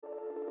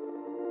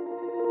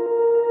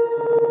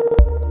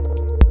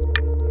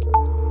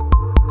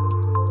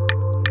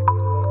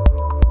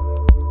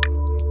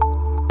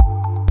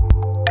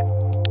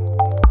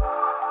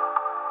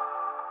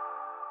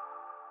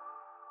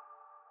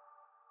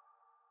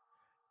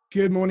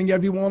Good morning,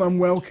 everyone, and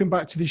welcome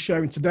back to the show.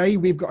 And today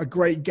we've got a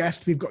great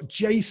guest. We've got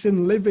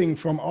Jason Living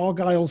from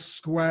Argyle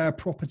Square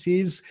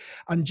Properties.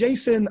 And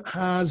Jason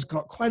has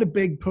got quite a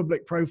big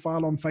public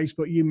profile on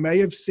Facebook. You may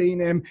have seen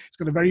him. He's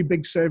got a very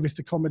big serviced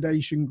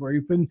accommodation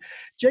group. And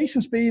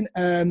Jason's been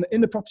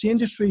in the property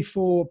industry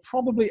for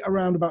probably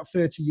around about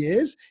 30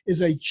 years, is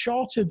a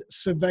chartered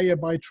surveyor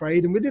by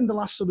trade. And within the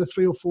last sort of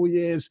 3 or 4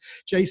 years,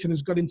 Jason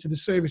has got into the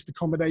serviced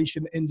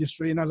accommodation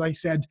industry. And as I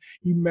said,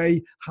 you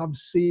may have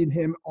seen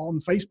him on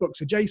Facebook.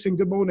 So Jason,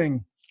 good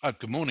morning.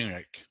 Good morning,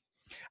 Rick.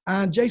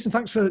 And Jason,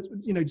 thanks for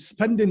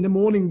spending the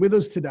morning with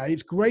us today.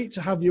 It's great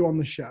to have you on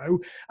the show.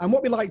 And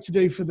what we like to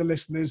do for the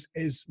listeners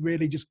is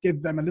really just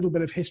give them a little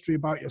bit of history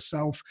about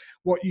yourself,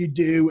 what you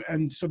do,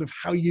 and sort of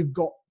how you've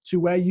got to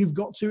where you've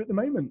got to at the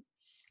moment.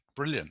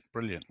 Brilliant.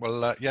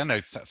 Well,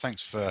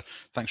 thanks for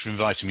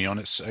inviting me on.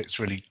 It's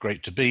really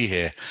great to be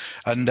here.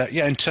 And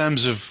in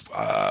terms of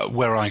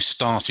where I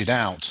started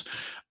out,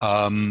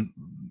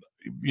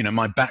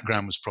 my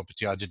background was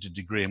property. I did a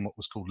degree in what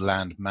was called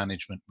land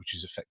management, which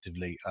is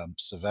effectively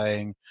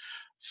surveying.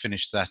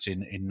 Finished that in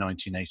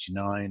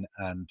 1989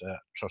 and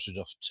trotted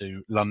off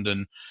to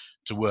London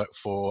to work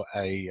for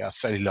a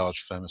fairly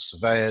large firm of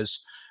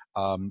surveyors,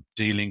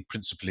 dealing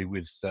principally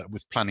with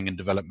planning and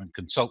development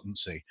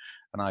consultancy.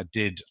 And I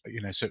did,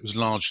 so it was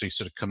largely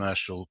sort of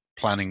commercial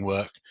planning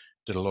work.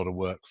 Did a lot of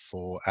work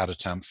for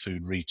out-of-town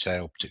food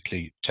retail,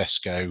 particularly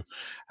Tesco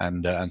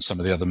and some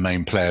of the other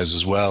main players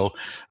as well,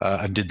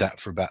 and did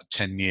that for about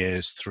 10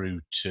 years through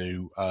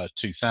to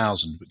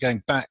 2000. But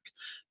going back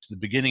to the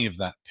beginning of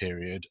that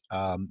period,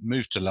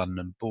 moved to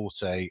London,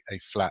 bought a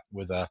flat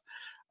with a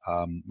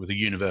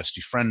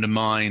university friend of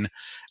mine,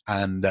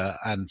 and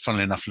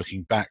funnily enough,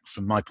 looking back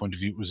from my point of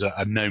view, it was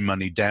a no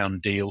money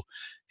down deal.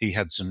 He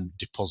had some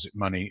deposit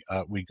money.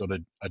 We got a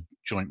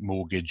joint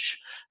mortgage,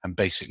 and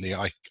basically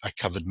I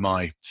covered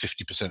my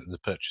 50% of the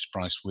purchase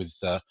price with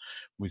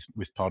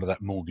part of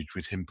that mortgage,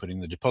 with him putting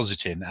the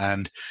deposit in.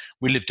 And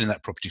we lived in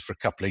that property for a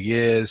couple of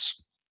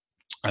years.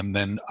 And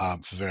then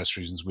for various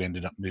reasons, we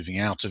ended up moving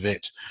out of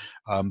it.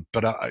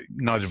 But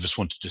neither of us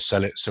wanted to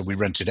sell it, so we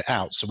rented it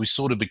out. So we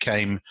sort of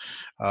became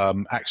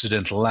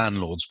accidental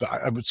landlords. But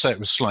I would say it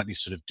was slightly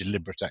sort of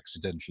deliberate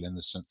accidental, in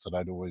the sense that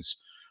I'd always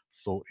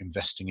thought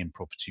investing in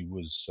property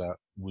was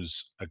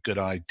a good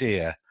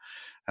idea.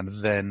 And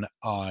then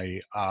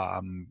I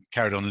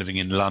carried on living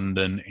in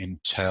London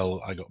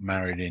until I got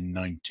married in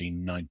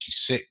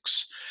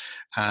 1996.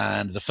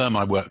 And the firm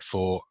I worked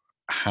for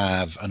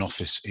have an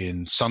office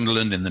in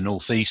Sunderland in the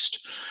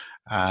northeast,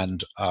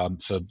 and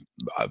for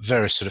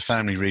various sort of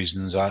family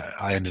reasons,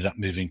 I ended up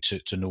moving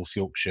to North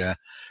Yorkshire,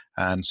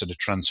 and sort of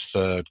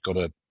transferred,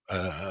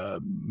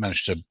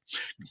 managed to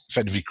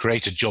effectively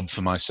create a job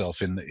for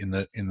myself in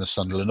the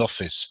Sunderland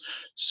office.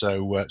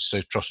 So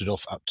trotted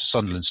off up to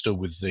Sunderland, still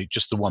with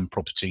just the one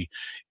property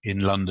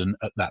in London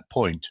at that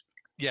point.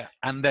 Yeah,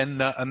 and then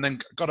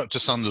got up to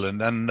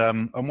Sunderland, and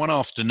one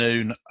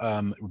afternoon,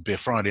 it would be a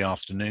Friday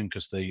afternoon,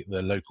 because the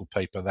local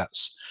paper,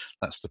 that's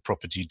the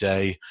property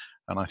day.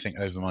 And I think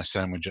over my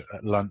sandwich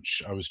at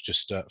lunch, I was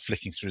just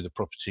flicking through the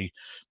property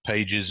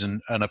pages,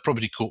 and a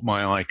property caught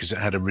my eye because it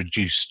had a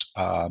reduced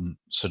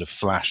sort of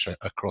flash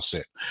across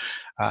it,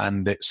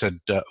 and it said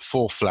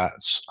 4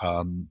 flats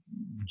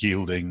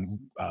yielding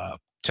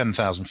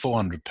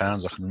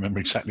 £10,400. I can remember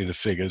exactly the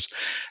figures,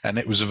 and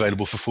it was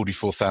available for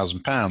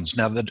 £44,000.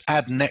 Now, the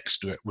ad next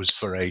to it was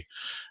for a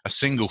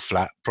single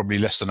flat, probably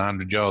less than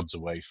 100 yards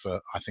away,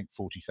 for I think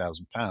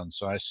 £40,000.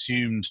 So I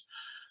assumed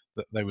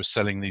that they were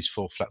selling these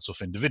 4 flats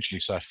off individually.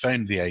 So I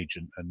phoned the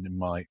agent, and in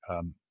my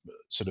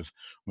sort of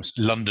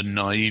London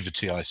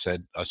naivety, I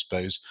said,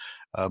 looking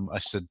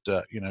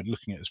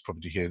at this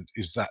property here,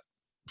 is that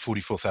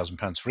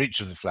 £44,000 for each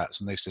of the flats?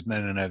 And they said,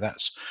 no,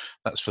 that's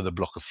for the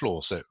block of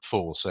floor. So it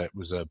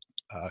was a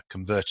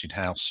converted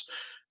house,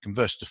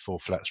 converted to 4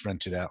 flats,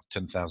 rented out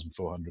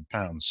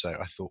 £10,400. So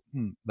I thought,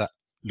 that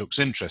looks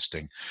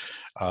interesting,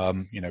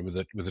 with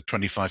a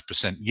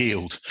 25%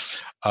 yield.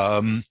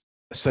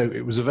 So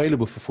it was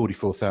available for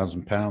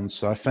 £44,000.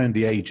 So I phoned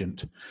the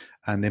agent,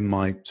 and in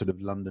my sort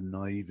of London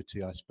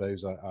naivety, I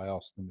suppose, I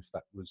asked them if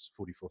that was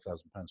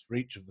 £44,000 for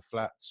each of the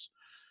flats.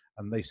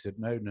 And they said,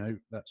 no,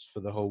 that's for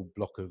the whole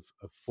block of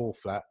 4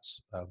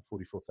 flats,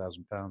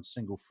 £44,000,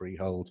 single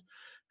freehold,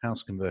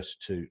 house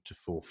converted to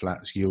 4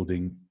 flats,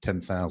 yielding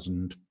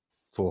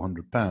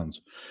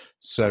 £10,400.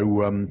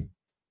 So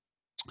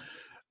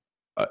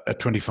a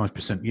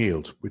 25%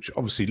 yield, which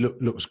obviously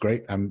looks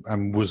great and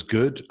was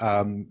good.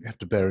 You have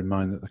to bear in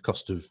mind that the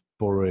cost of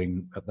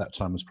borrowing at that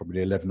time was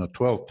probably 11 or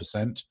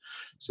 12%.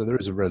 So there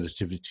is a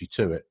relativity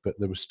to it, but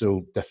there was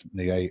still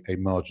definitely a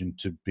margin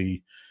to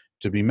be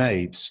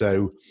made.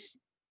 So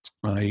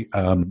I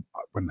went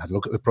and had a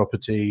look at the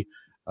property,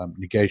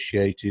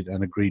 negotiated,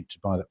 and agreed to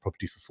buy that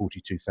property for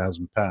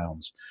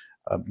 £42,000.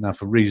 Now,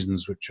 for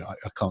reasons which I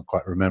can't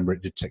quite remember,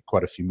 it did take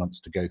quite a few months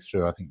to go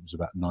through. I think it was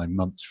about 9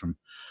 months from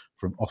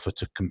offer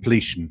to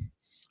completion.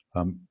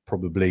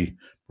 Probably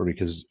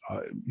because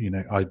I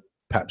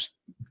perhaps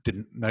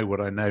didn't know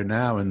what I know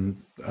now,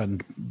 and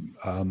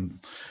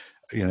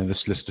the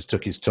solicitor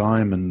took his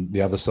time, and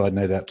the other side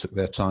no doubt took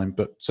their time.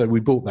 But so we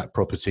bought that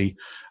property.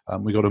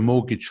 We got a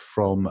mortgage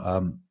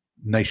from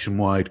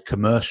Nationwide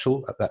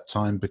Commercial at that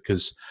time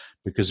because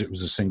it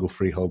was a single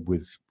freehold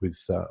with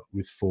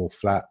 4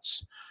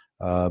 flats.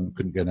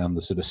 Couldn't go down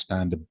the sort of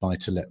standard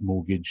buy-to-let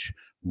mortgage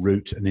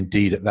route. And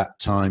indeed, at that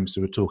time, so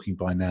we're talking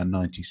by now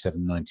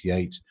 97,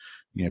 98,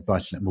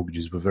 buy-to-let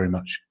mortgages were very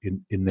much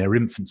in their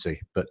infancy.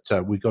 But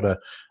we got a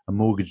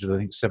mortgage that I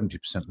think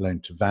 70%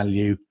 loan to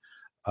value.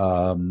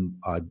 I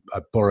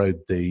borrowed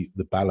the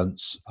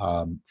balance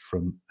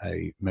from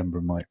a member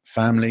of my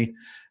family,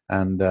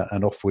 and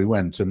off we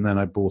went. And then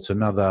I bought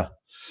another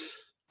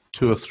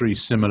 2 or 3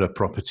 similar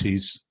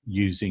properties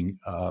using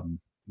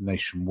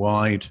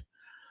Nationwide.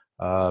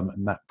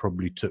 And that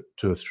probably took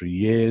 2 or 3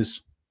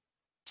 years.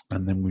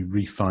 And then we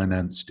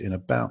refinanced in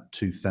about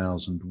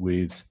 2000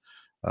 with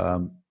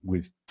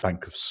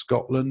Bank of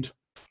Scotland.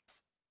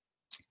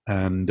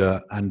 And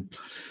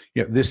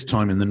this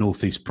time in the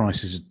northeast,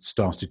 prices had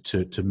started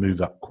to move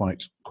up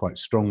quite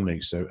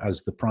strongly. So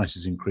as the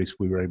prices increased,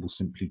 we were able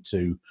simply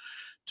to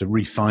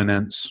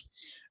refinance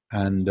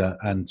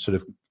and sort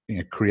of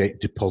create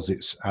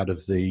deposits out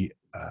of the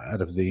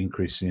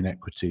increase in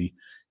equity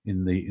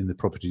in the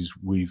properties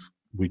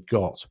we'd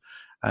got,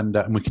 and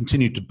we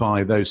continued to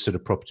buy those sort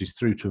of properties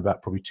through to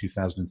about probably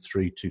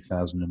 2003,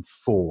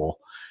 2004,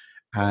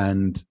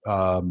 and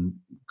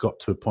got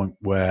to a point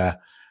where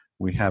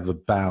we have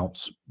about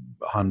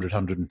 100,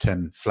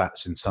 110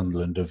 flats in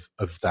Sunderland of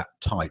that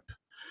type.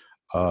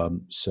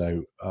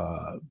 So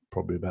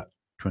probably about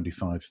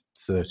 25,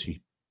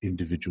 30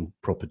 individual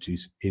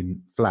properties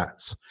in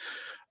flats.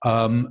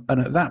 And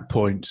at that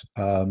point,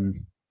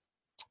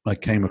 I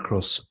came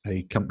across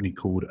a company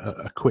called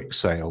a Quick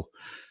Sale,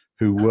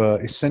 who were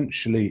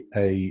essentially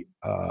a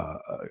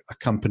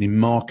company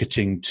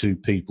marketing to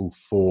people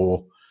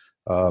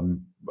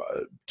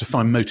to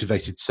find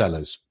motivated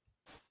sellers.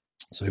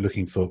 So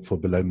looking for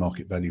below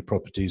market value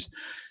properties.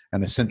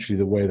 And essentially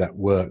the way that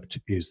worked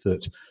is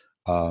that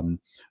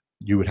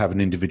you would have an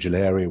individual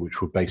area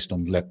which were based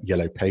on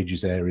Yellow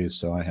Pages areas.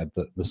 So I had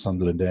the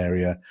Sunderland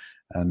area,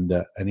 and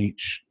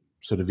each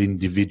sort of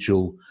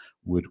individual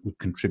would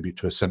contribute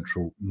to a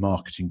central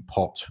marketing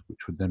pot,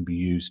 which would then be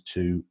used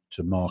to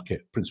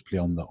market principally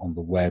on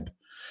the web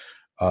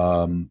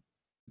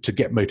to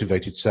get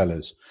motivated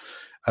sellers.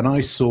 And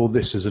I saw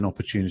this as an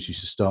opportunity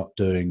to start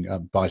doing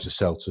buy to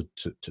sell to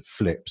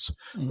flips,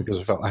 because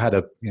I felt I had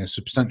a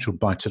substantial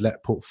buy to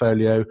let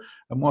portfolio,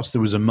 and whilst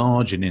there was a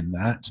margin in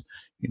that,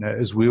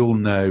 as we all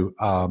know,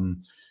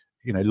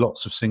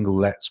 lots of single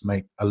lets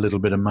make a little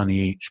bit of money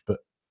each, but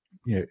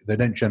they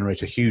don't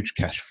generate a huge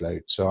cash flow.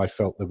 So I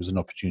felt there was an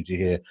opportunity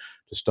here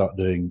to start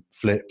doing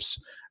flips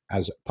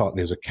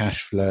partly as a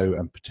cash flow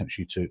and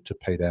potentially to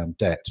pay down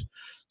debt.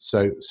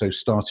 So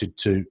started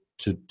to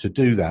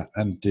do that,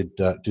 and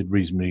did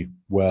reasonably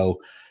well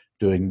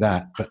doing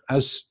that. But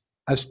as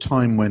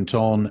time went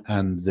on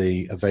and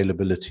the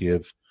availability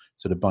of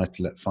sort of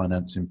buy-to-let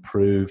finance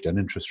improved and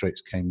interest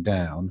rates came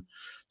down,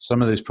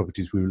 some of those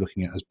properties we were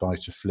looking at as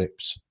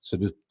buy-to-flips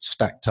sort of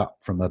stacked up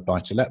from a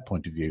buy-to-let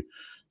point of view.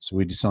 So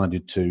we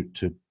decided to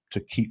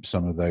keep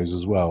some of those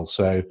as well.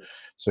 So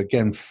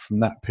again,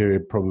 from that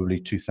period, probably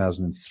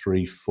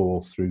 2003,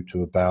 4 through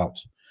to about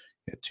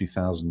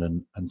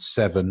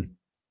 2007,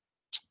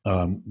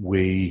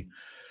 we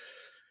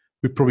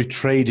probably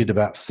traded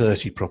about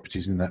 30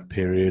 properties in that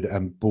period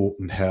and bought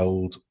and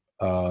held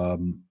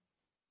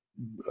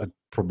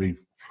probably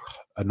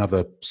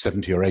another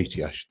 70 or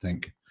 80, I should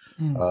think.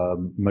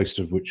 Most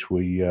of which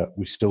we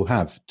still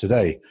have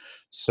today.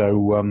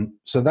 So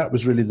that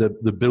was really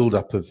the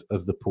build-up of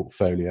the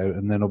portfolio,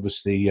 and then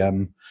obviously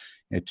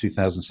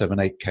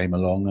 2007-8 came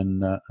along,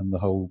 and the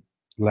whole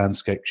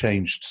landscape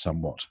changed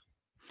somewhat.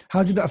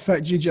 How did that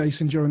affect you,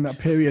 Jason, during that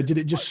period? Did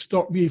it just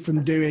stop you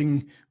from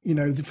doing,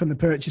 from the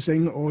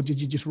purchasing, or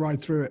did you just ride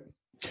through it?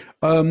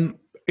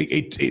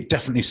 It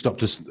definitely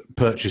stopped us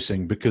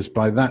purchasing, because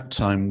by that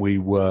time we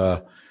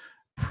were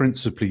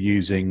principally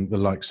using the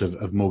likes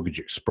of Mortgage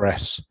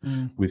Express,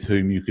 with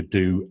whom you could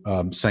do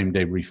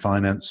same-day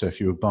refinance. So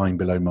if you were buying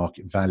below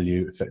market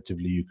value,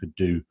 effectively you could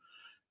do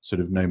sort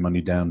of no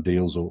money down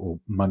deals or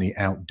money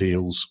out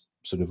deals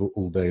sort of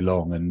all day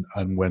long.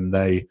 And when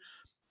they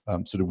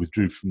sort of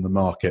withdrew from the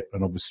market,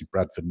 and obviously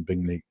Bradford and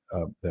Bingley,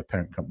 their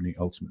parent company,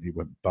 ultimately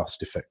went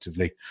bust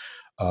effectively,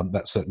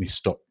 that certainly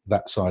stopped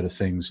that side of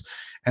things.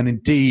 And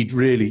indeed,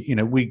 really,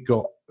 we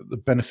got the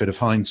benefit of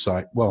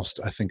hindsight. Whilst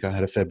I think I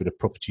had a fair bit of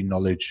property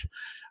knowledge,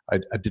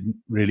 I didn't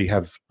really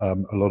have a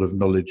lot of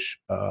knowledge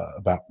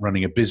about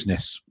running a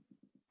business.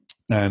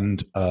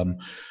 And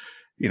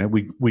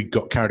we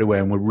got carried away,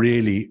 and were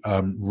really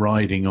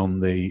riding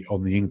on the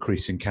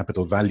increase in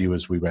capital value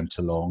as we went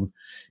along,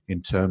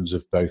 in terms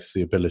of both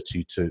the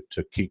ability to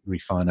keep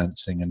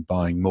refinancing and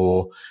buying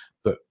more,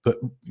 but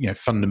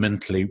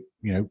fundamentally,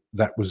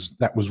 that was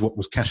what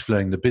was cash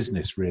flowing the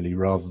business, really,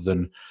 rather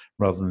than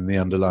the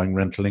underlying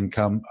rental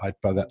income. I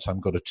by that time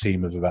got a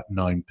team of about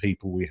 9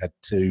 people. We had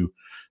 2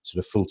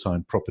 sort of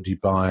full-time property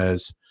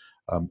buyers.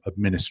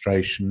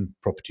 administration,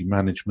 property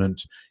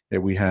management.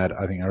 We had,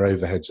 I think our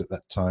overheads at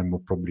that time were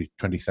probably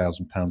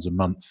 £20,000 a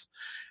month,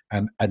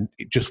 and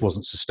it just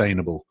wasn't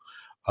sustainable.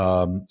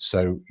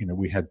 So,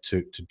 we had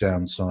to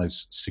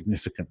downsize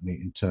significantly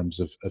in terms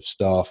of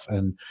staff,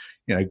 and,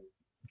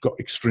 got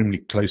extremely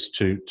close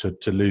to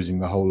losing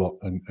the whole lot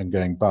and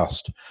going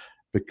bust.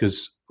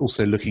 Because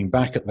also looking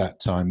back at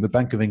that time, the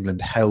Bank of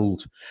England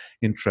held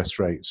interest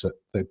rates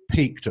they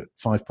peaked at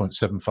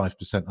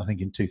 5.75%, I think,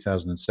 in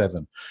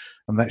 2007,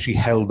 and they actually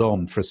held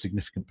on for a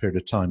significant period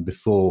of time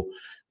before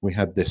we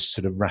had this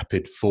sort of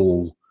rapid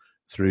fall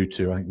through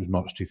to, I think it was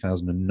March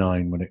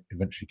 2009, when it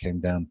eventually came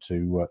down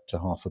to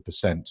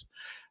 0.5%.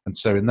 And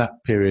so in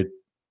that period,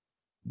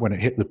 when it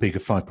hit the peak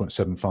of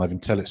 5.75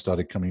 until it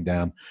started coming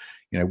down,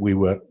 we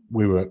were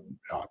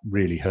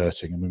really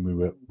hurting. I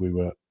mean, we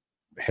were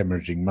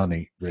hemorrhaging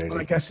money, really. Well,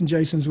 I guess, in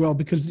Jason as well,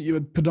 because you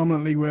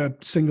predominantly were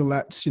single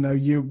lets.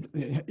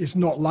 It's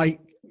not like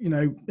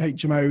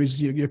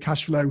HMOs. Your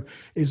cash flow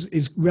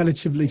is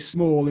relatively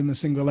small in the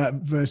single let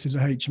versus a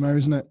HMO,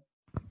 isn't it?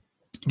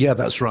 Yeah,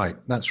 that's right.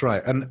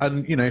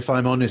 And if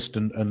I'm honest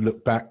and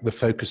look back, the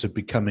focus had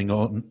become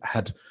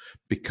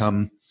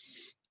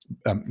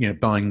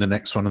buying the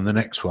next one and the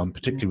next one,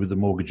 particularly with the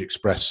Mortgage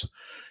Express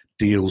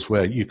deals,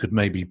 where you could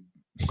maybe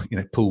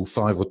pull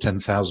 £5,000 or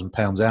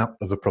 £10,000 out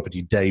of a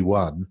property day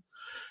one.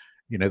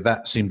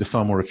 That seemed a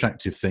far more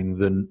attractive thing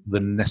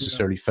than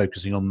necessarily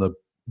focusing on the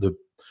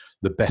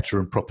better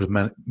and proper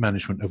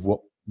management of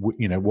what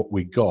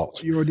we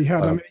got. You already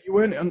had. I mean, you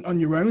weren't on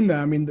your own there.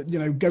 I mean,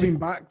 going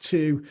back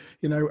to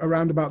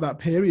around about that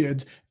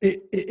period,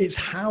 it's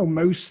how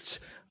most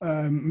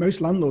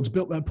landlords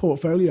built their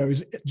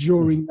portfolios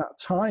during that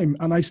time.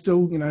 And I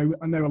still,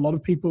 I know a lot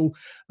of people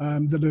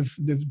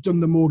they've done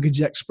the Mortgage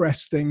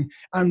Express thing,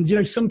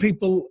 and some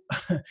people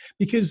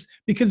because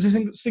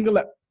the single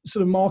let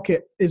sort of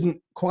market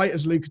isn't quite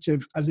as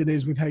lucrative as it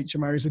is with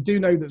HMOs. I do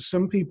know that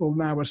some people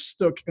now are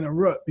stuck in a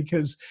rut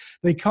because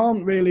they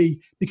can't really,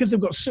 because they've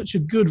got such a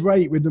good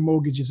rate with the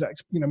Mortgage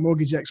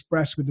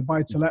Express, with the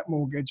buy-to-let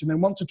mortgage, and they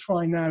want to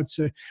try now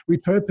to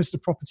repurpose the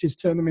properties,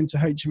 turn them into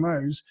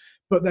HMOs,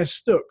 but they're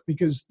stuck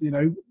because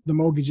the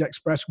Mortgage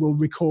Express will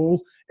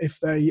recall if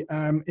they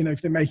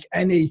if they make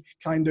any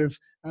kind of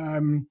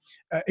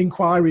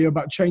inquiry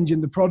about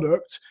changing the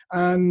product,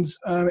 and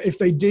if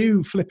they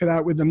do flip it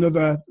out with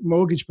another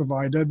mortgage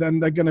provider, then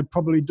they're going to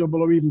probably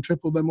double or even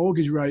triple their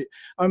mortgage rate.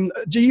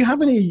 Do you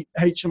have any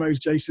HMOs,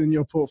 Jason, in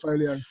your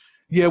portfolio?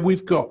 Yeah,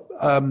 we've got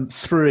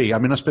 3. I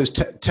mean, I suppose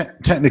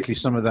technically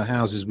some of the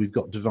houses we've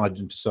got divided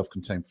into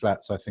self-contained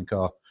flats. I think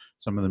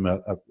some of them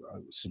are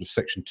sort of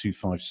Section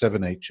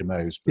 257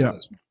 HMOs, but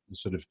that's the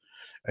sort of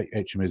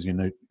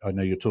HMOs I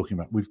know you're talking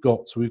about. We've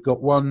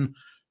got one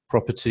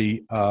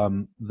property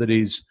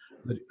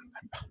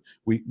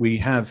we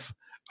have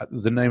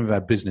the name of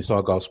our business,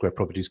 Argyle Square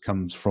Properties,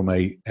 comes from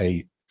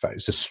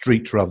it's a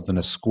street rather than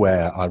a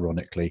square,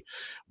 ironically,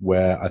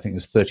 where I think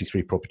there's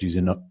 33 properties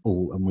in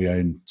all, and we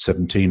own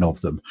 17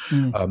 of them.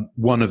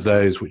 One of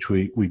those, which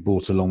we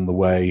bought along the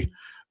way,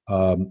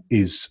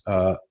 is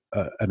an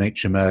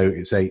HMO.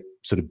 It's 8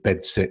 sort of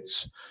bed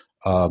sits.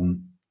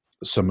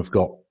 Some have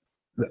got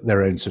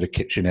their own sort of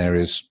kitchen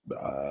areas.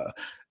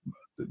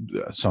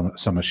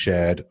 Some are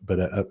shared, but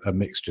a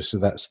mixture. So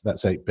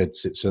that's 8 bed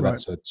sits. So right.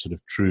 That's a sort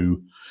of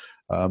true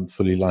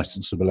fully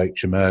licensable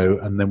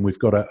HMO. And then we've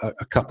got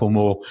a couple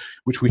more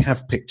which we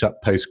have picked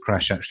up post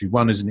crash. Actually,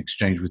 one is an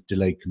exchange with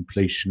delayed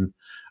completion,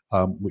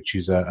 which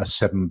is a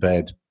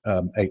 7-bed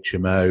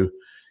HMO.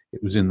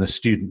 It was in the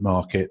student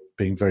market,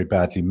 being very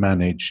badly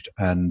managed,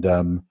 and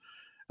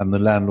the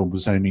landlord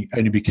was only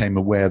became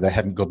aware they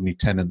hadn't got any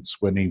tenants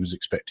when he was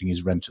expecting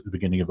his rent at the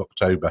beginning of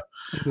October.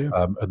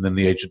 And then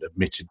the agent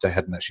admitted they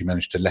hadn't actually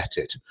managed to let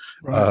it.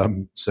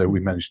 Right. So we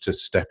managed to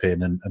step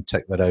in and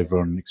take that over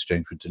on an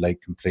exchange with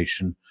delayed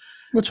completion.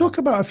 We'll talk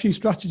about a few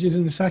strategies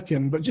in a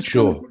second, but just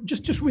sure.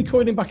 Just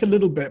recoiling back a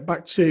little bit,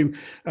 back to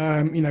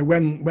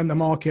when the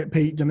market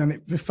peaked and then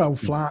it fell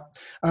flat.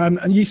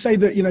 And you say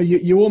that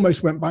you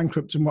almost went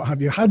bankrupt and what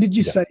have you. How did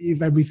you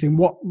save everything?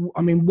 What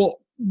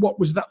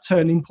was that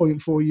turning point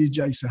for you,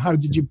 Jason? How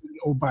did you bring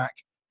it all back?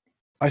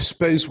 I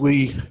suppose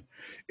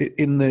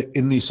in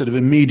the sort of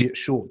immediate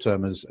short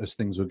term, as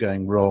things were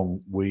going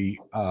wrong,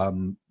 our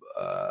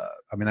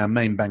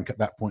main bank at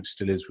that point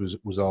still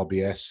was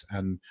RBS,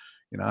 and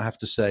I have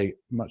to say,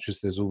 much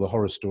as there's all the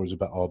horror stories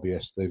about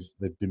RBS,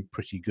 they've been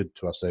pretty good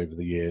to us over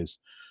the years,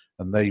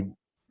 and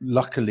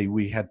luckily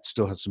we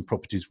still had some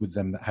properties with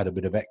them that had a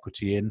bit of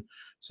equity in,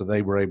 so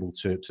they were able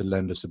to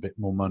lend us a bit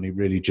more money,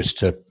 really just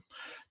to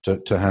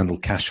handle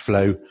cash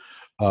flow.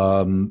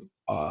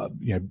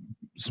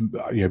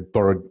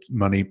 Borrowed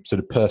money sort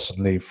of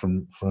personally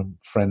from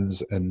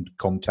friends and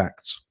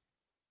contacts,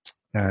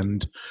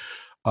 and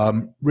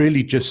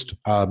really just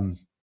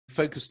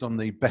focused on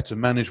the better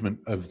management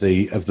of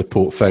the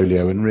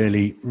portfolio, and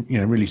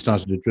really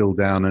started to drill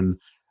down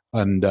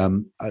and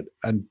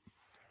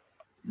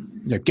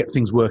get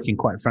things working,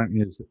 quite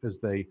frankly, as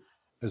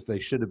they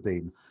should have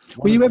been.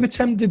 Were you ever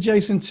tempted,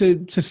 Jason,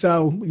 to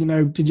sell?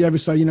 Did you ever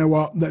say,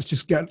 let's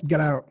just get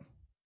out?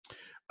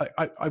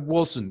 I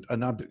wasn't,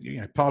 and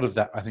part of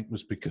that I think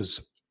was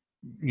because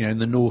in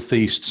the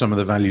northeast some of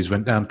the values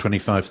went down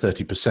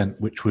 25-30%,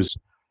 which was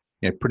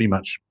pretty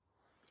much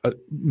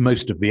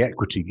most of the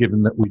equity,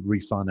 given that we'd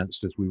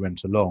refinanced as we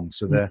went along.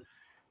 So there,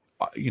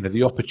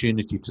 the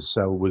opportunity to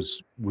sell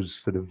was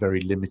sort of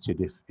very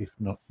limited, if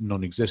not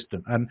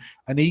non-existent. And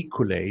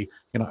equally,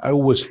 I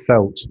always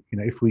felt,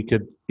 if we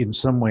could in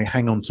some way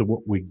hang on to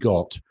what we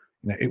got,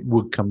 it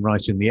would come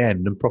right in the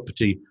end. And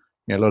property,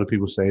 a lot of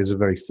people say, is a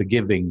very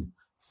forgiving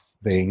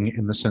thing,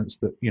 in the sense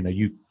that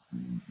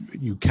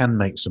you can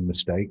make some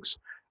mistakes,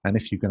 and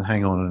if you can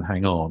hang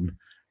on,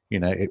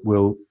 it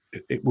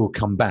will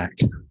come back.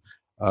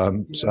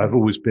 So I've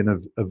always been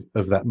of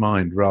that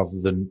mind, rather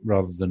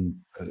than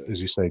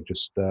as you say,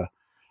 just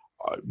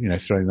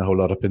throwing the whole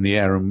lot up in the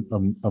air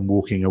and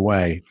walking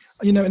away.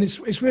 And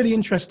it's really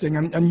interesting,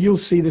 and you'll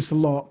see this a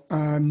lot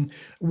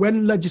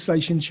when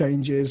legislation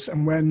changes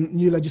and when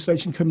new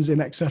legislation comes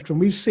in, etc. And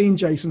we've seen,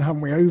 Jason,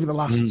 haven't we, over the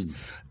last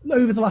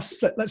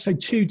let's say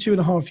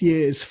 2.5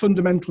 years,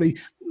 fundamentally,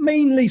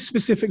 mainly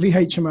specifically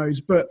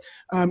HMOs, but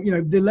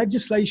the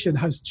legislation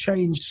has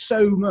changed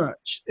so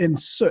much in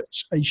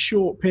such a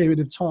short period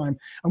of time.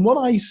 And what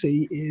I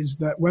see is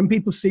that when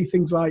people see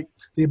things like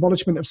the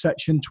abolishment of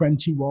Section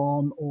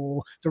 21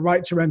 or the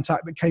Right to Rent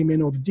Act that came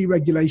in, or the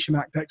Deregulation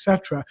Act,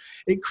 etc.,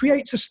 it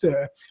creates a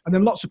stir. And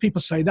then lots of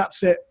people say,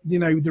 that's it,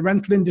 the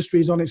rental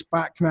industry is on its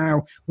back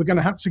now, we're going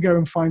to have to go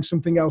and find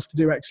something else to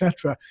do,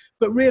 etc.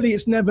 But really,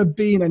 it's never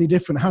been any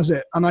different, has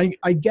it? And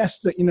I guess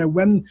that,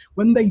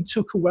 when they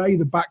took away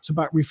the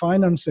back-to-back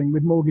refinancing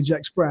with Mortgage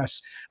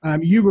Express,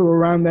 you were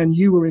around then,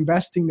 you were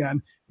investing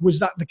then. Was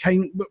that the case?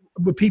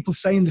 Were people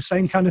saying the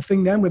same kind of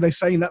thing then? Were they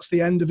saying that's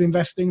the end of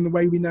investing the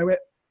way we know it?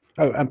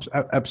 Oh,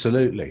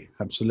 absolutely.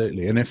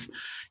 And if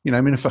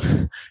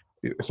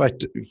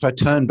I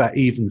turn back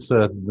even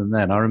further than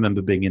then, I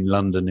remember being in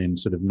London in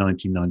sort of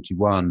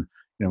 1991.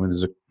 When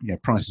there's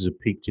prices had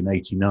peaked in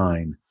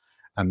 '89,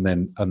 and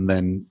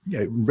then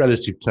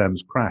relative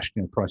terms crashed.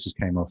 Prices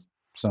came off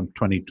some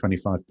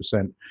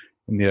 20-25%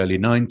 in the early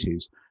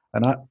 90s.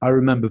 And I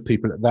remember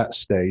people at that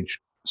stage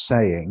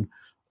saying,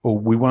 "Oh,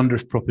 we wonder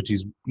if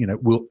properties,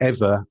 will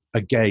ever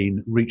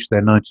again reach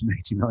their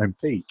 1989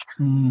 peak."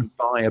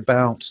 By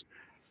about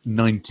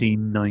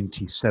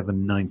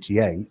 1997,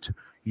 98,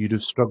 you'd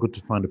have struggled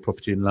to find a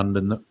property in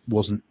London that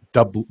wasn't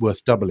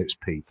worth double its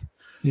peak.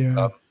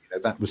 Yeah.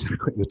 That was how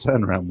quick the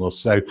turnaround was.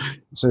 So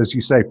as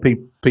you say,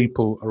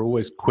 people are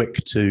always quick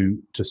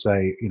to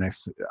say,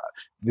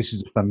 this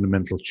is a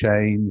fundamental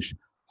change.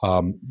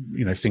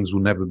 Things will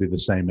never be the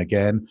same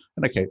again.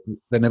 And okay,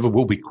 they never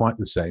will be quite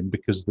the same,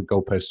 because the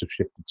goalposts have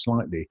shifted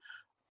slightly.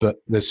 But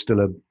there's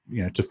still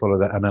to follow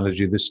that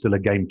analogy, there's still a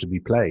game to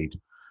be played.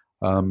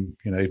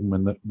 Even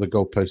when the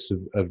goalposts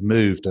have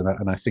moved.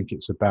 And I think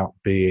it's about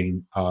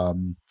being,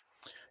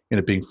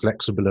 being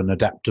flexible and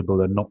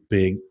adaptable, and not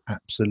being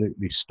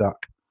absolutely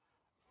stuck,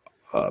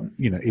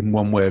 in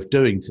one way of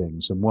doing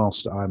things. And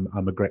whilst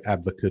I'm a great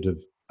advocate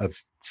of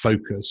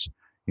focus,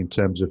 in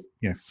terms of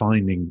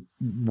finding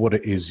what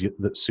it is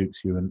that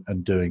suits you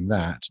and doing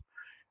that,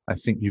 I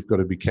think you've got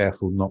to be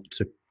careful not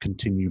to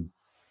continue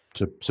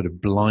to sort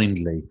of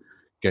blindly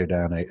go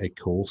down a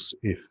course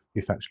if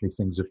actually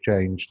things have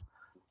changed.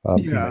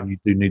 You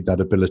do need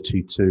that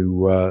ability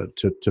to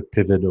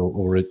pivot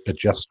or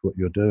adjust what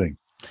you're doing.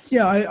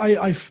 Yeah,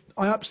 I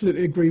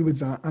absolutely agree with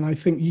that. And I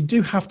think you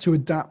do have to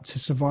adapt to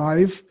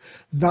survive.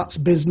 That's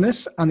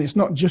business. And it's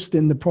not just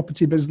in the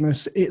property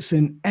business, it's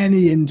in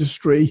any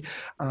industry.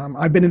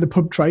 I've been in the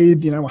pub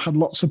trade, I had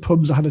lots of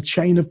pubs. I had a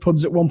chain of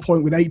pubs at one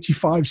point with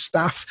 85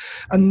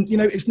 staff. And,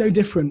 it's no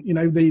different.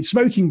 The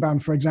smoking ban,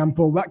 for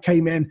example, that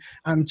came in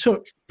and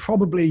took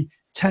probably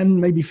 10,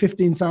 maybe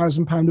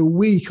 £15,000 a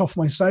week off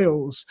my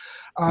sales.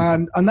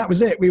 And that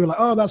was it. We were like,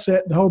 oh, that's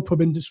it. The whole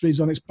pub industry is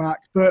on its back.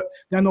 But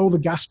then all the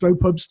gastro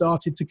pubs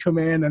started to come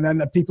in, and then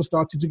the people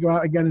started to go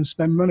out again and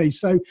spend money.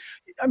 So,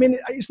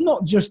 it's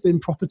not just in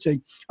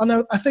property. And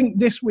I think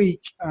this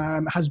week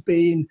has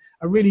been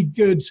a really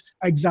good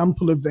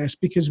example of this,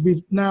 because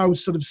we've now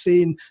sort of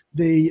seen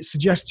the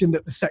suggestion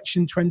that the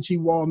Section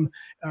 21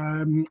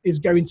 is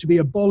going to be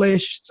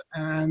abolished.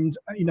 And,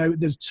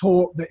 there's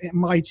talk that it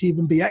might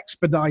even be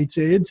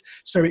expedited.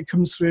 So it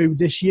comes through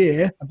this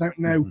year. I don't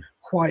know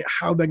quite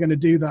how they're going to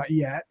do that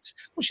yet.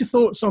 What's your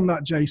thoughts on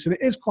that, Jason?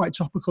 It is quite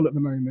topical at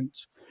the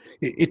moment.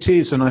 It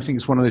is, and I think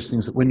it's one of those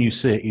things that when you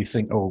see it, you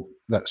think, oh,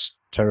 that's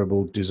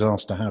terrible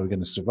disaster, how are we going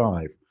to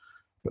survive?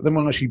 But then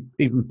we'll actually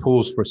even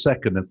pause for a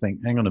second and think,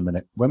 hang on a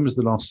minute, when was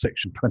the last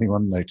Section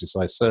 21 notice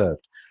I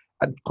served?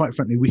 And quite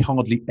frankly, we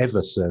hardly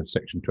ever serve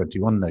Section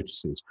 21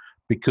 notices,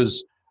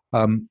 because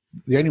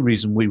the only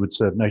reason we would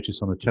serve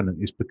notice on a tenant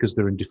is because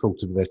they're in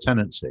default of their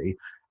tenancy,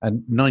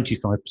 and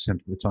 95%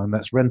 of the time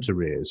that's rent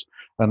arrears.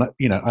 And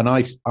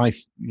I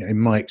in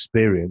my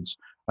experience,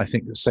 I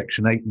think that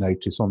Section 8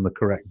 notice on the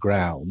correct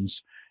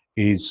grounds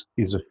is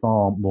a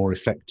far more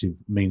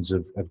effective means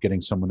of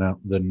getting someone out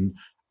than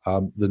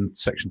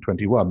Section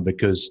 21,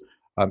 because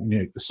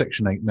the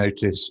Section 8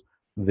 notice,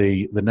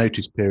 the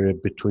notice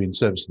period between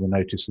service of the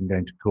notice and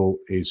going to court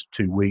is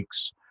 2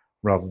 weeks.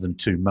 rather than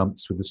 2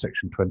 months with a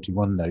Section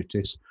 21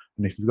 notice.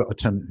 And if you've got a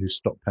tenant who's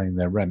stopped paying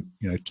their rent,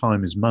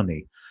 time is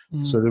money.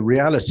 So the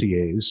reality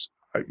is,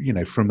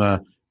 from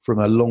a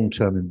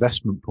long-term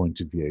investment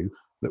point of view,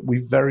 that we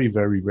very,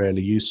 very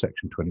rarely use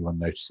Section 21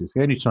 notices.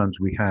 The only times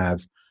we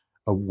have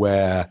are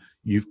where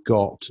you've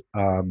got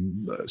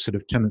sort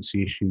of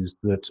tenancy issues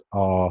that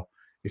are,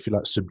 if you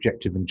like,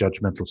 subjective and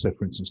judgmental. So,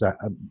 for instance,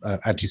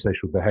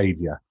 antisocial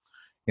behaviour,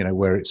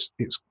 where it's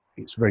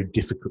very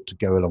difficult to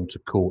go along to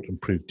court and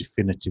prove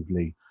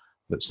definitively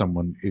that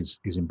someone is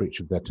in breach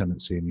of their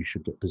tenancy and you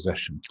should get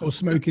possession. Or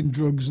smoking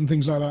drugs and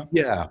things like that.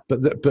 Yeah,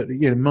 but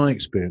in my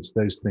experience,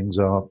 those things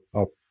are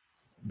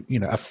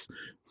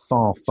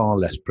far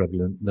less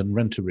prevalent than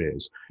rent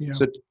arrears. Yeah.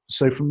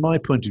 So from my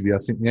point of view, I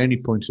think the only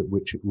point at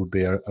which it would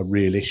be a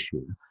real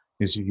issue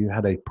is if you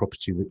had a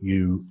property that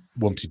you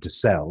wanted to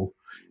sell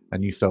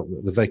and you felt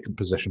that the vacant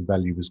possession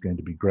value was going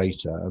to be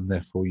greater, and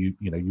therefore you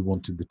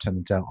wanted the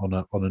tenant out on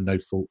a no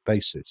fault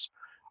basis.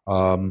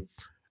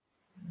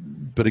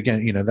 But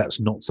again, that's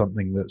not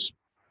something that's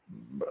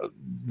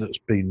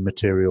been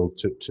material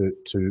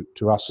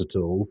to us at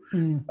all.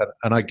 And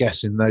I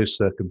guess in those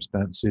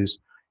circumstances,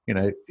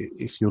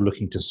 if you're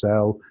looking to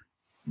sell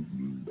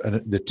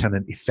and the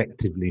tenant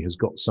effectively has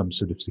got some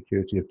sort of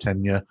security of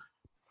tenure,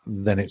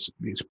 then it's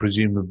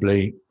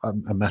presumably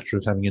a matter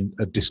of having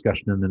a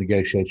discussion and a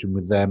negotiation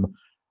with them,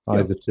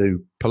 either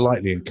to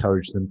politely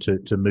encourage them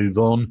to move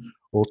on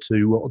or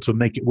to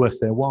make it worth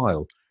their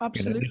while.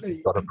 Absolutely. If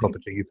you've got a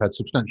property, you've had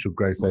substantial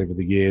growth over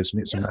the years,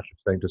 and it's a matter of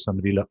saying to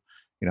somebody, look,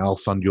 I'll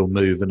fund your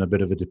move and a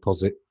bit of a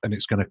deposit, and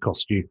it's going to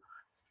cost you,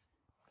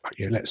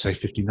 let's say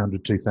 £1,500,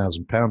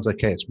 £2,000.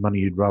 Okay, it's money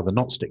you'd rather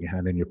not stick your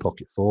hand in your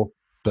pocket for.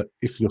 But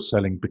if you're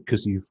selling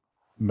because you've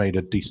made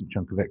a decent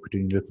chunk of equity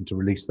and you're looking to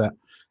release that,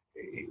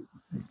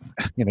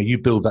 you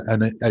build that,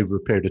 and over a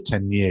period of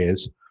 10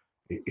 years,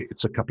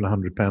 it's a couple of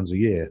 £100 a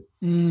year.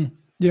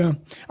 Yeah.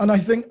 And I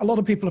think a lot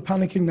of people are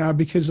panicking now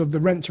because of the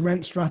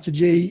rent-to-rent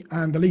strategy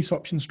and the lease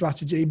option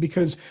strategy,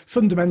 because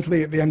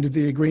fundamentally at the end of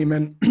the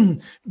agreement,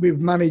 we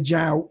manage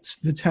out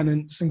the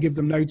tenants and give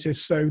them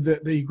notice so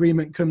that the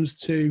agreement comes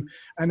to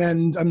an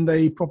end and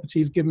the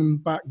property is given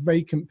back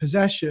vacant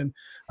possession.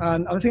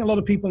 And I think a lot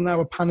of people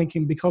now are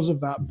panicking because of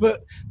that.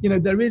 But,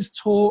 there is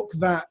talk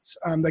that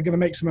they're going to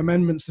make some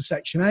amendments to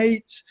Section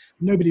 8.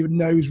 Nobody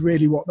knows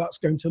really what that's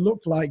going to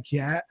look like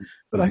yet.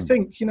 But I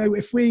think,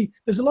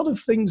 there's a lot of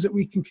things that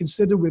we can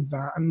consider with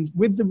that. And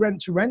with the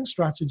rent-to-rent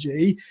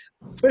strategy,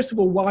 first of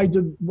all, why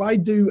do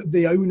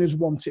the owners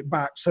want it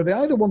back? So they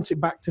either want it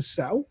back to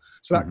sell,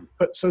 so that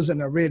puts us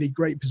in a really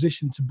great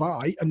position to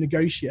buy and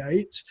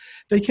negotiate.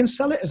 They can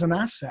sell it as an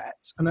asset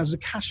and as a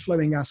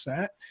cash-flowing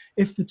asset.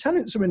 If the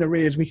tenants are in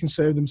arrears, we can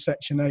serve them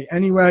Section 8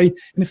 anyway.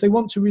 And if they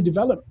want to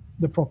redevelop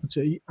the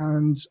property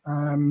and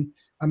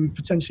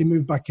potentially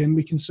move back in,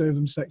 we can serve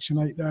them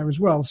Section 8 there as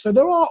well. So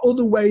there are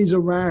other ways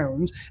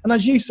around. And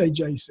as you say,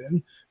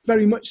 Jason,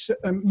 very much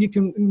you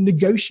can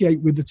negotiate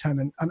with the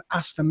tenant and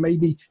ask them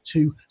maybe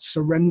to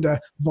surrender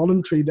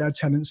voluntarily their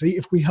tenancy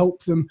if we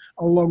help them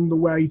along the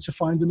way to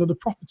find another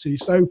property.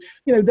 So,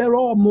 there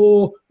are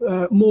more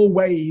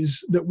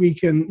ways that we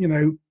can,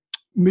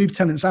 move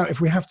tenants out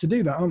if we have to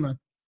do that, aren't there?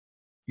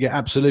 Yeah,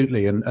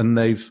 absolutely. And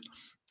they've,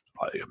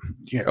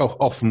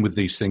 often with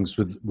these things,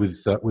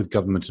 with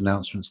government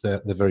announcements,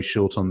 they're very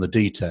short on the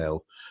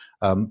detail.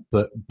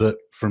 But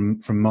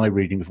from my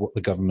reading of what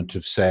the government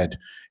have said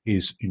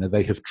is,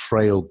 they have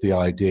trailed the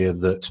idea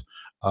that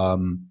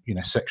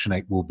Section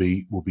 8 will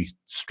be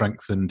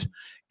strengthened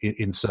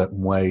in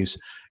certain ways.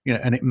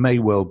 And it may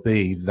well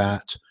be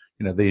that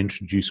they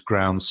introduce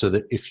grounds so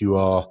that if you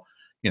are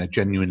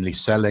genuinely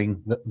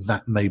selling,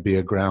 that may be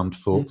a ground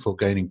for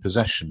gaining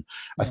possession.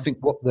 Yeah. I think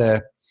what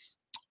they're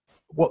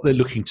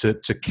looking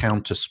to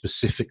counter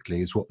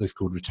specifically is what they've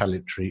called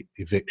retaliatory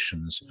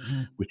evictions,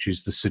 which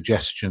is the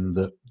suggestion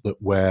that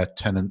where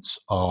tenants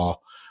are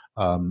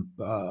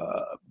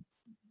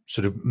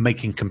sort of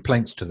making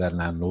complaints to their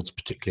landlords,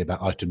 particularly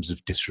about items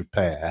of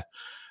disrepair,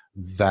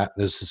 that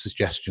there's a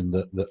suggestion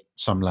that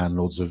some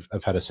landlords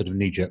have had a sort of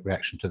knee-jerk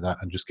reaction to that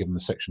and just given a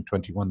Section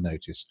 21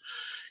 notice.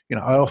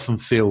 I often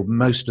feel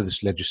most of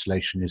this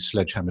legislation is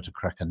sledgehammer to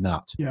crack a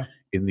nut,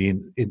 in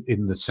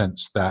the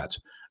sense that,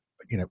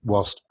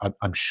 whilst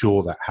I'm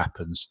sure that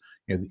happens,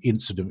 the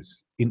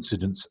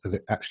incidence of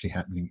it actually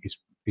happening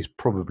is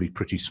probably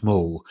pretty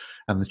small,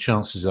 and the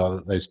chances are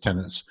that those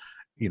tenants,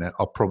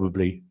 are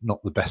probably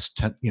not the best.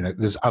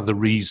 There's other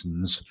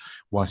reasons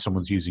why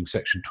someone's using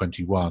Section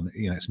 21.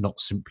 It's not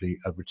simply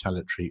a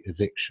retaliatory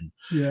eviction.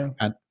 Yeah.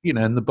 And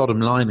and the bottom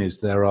line is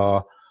there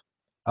are.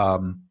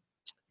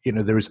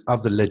 There is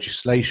other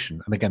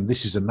legislation, and again,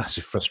 this is a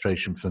massive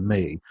frustration for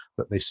me,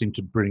 that they seem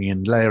to bring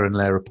in layer and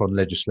layer upon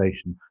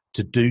legislation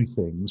to do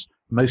things,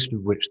 most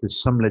of which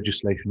there's some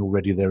legislation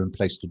already there in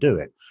place to do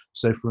it.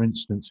 So, for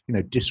instance,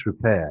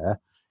 disrepair,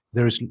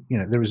 there is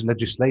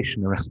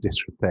legislation around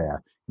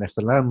disrepair, and if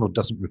the landlord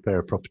doesn't repair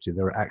a property,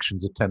 there are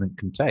actions a tenant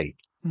can take.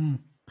 And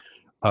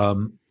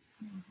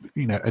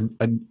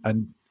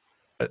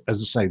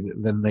as I say,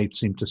 then they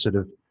seem to sort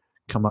of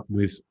come up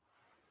with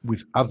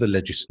with other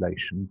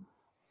legislation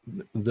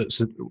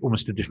that's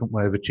almost a different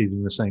way of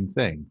achieving the same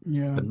thing.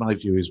 Yeah. And my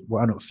view is,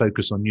 why not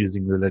focus on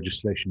using the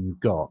legislation you've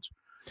got?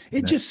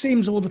 It just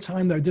seems all the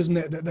time, though, doesn't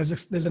it, that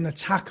there's an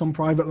attack on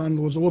private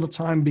landlords all the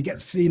time. We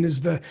get seen as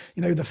the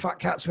fat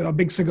cats with our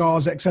big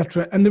cigars,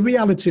 etc. And the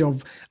reality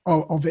of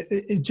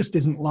it just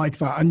isn't like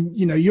that. And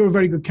you're a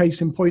very good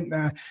case in point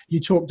there. You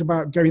talked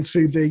about going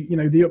through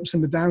the ups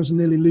and the downs and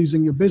nearly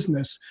losing your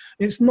business.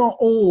 It's not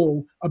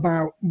all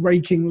about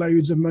raking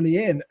loads of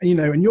money in.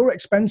 And your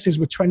expenses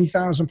were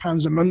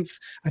 £20,000 a month.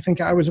 I think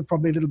ours are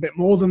probably a little bit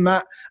more than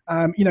that.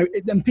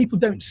 And people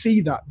don't see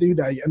that, do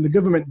they? And the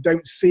government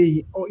don't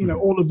see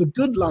all of the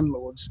good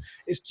landlords.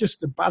 It's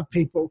just the bad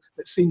people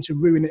that seem to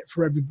ruin it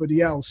for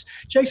everybody else.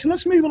 Jason,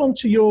 let's move on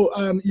to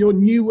your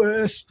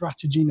newer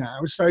strategy now.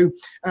 So,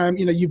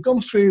 you've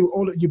gone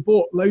through you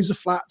bought loads of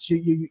flats.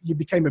 You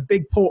became a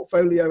big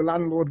portfolio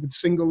landlord with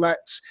single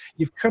lets.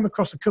 You've come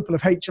across a couple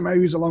of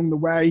HMOs along the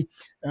way.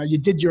 You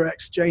did your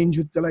exchange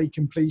with delayed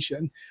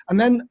completion, and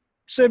then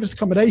serviced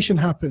accommodation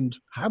happened.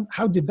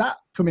 How did that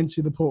come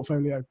into the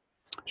portfolio?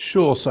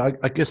 Sure. So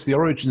I guess the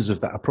origins of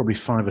that are probably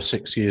 5 or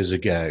 6 years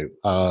ago.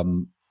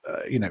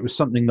 It was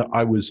something that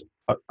I was,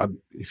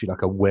 if you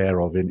like,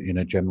 aware of in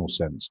a general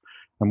sense.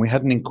 And we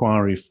had an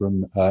inquiry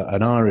from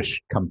an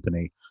Irish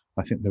company.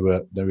 I think they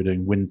were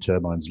doing wind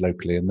turbines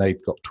locally, and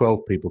they'd got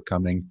 12 people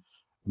coming,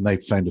 and they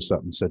phoned us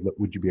up and said, "Look,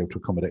 would you be able to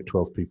accommodate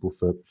 12 people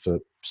for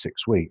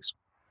 6 weeks?"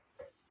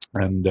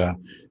 And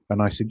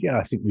I said, "Yeah,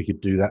 I think we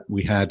could do that."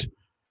 We had,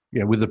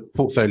 with a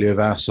portfolio of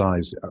our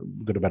size,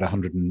 we've got about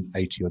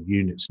 180 odd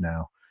units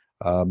now.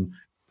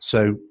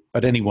 So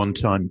at any one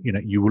time,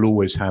 you will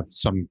always have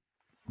some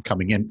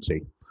coming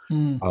empty.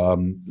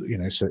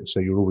 So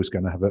you're always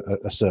going to have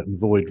a certain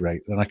void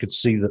rate. And I could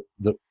see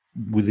that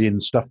within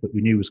stuff that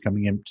we knew was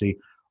coming empty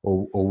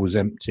or was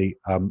empty,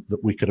 that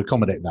we could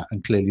accommodate that.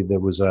 And clearly there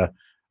was a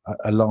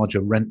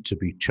larger rent to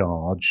be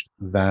charged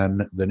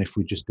than if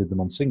we just did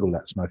them on single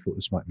lets. And I thought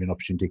this might be an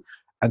opportunity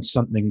and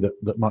something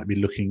that might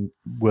be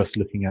worth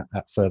looking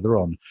at further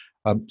on.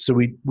 So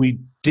we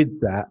did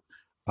that.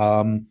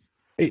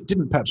 It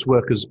didn't perhaps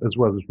work as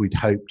well as we'd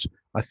hoped.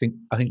 I think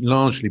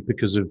largely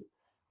because of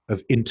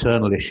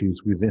internal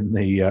issues within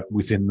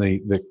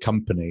the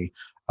company.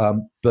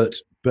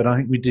 But I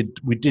think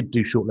we did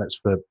do short lets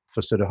for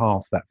sort of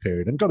half that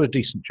period and got a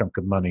decent chunk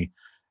of money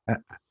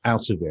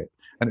out of it.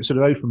 And it sort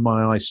of opened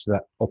my eyes to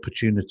that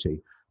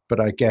opportunity. But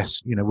I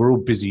guess, we're all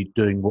busy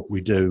doing what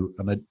we do,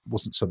 and it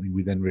wasn't something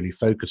we then really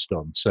focused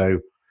on.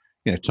 So,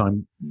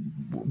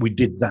 we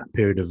did that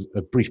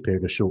a brief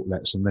period of short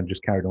lets, and then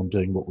just carried on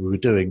doing what we were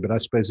doing. But I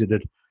suppose it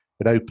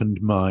opened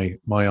my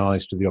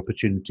eyes to the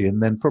opportunity.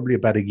 And then probably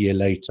about a year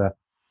later,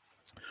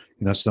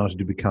 I started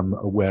to become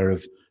aware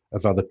of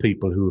other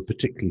people who were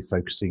particularly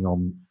focusing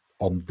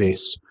on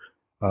this.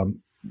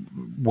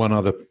 One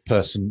other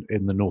person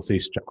in the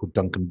Northeast, a chap called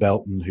Duncan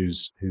Belton,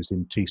 who's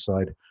in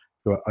Teesside,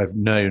 who I've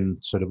known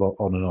sort of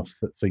on and off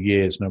for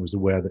years, and I was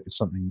aware that it's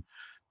something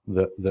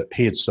that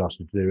he had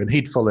started to do. And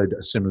he'd followed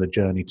a similar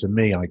journey to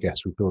me, I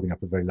guess, with building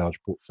up a very large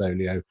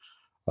portfolio,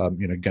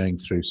 going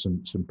through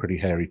some pretty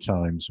hairy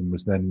times, and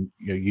was then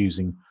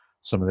using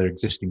some of their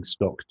existing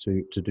stock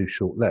to do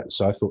short lets.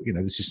 So I thought,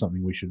 this is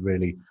something we should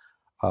really,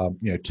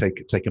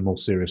 take a more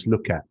serious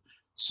look at.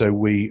 So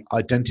we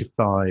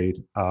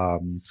identified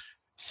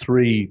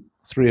three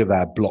of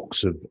our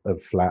blocks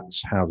of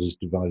flats, houses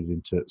divided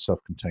into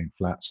self-contained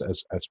flats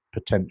as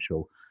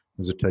potential.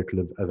 There's a total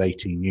of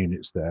 18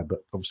 units there, but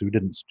obviously we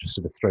didn't just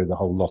sort of throw the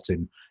whole lot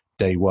in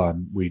day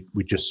one. We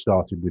just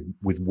started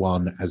with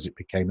one as it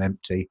became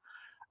empty,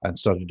 and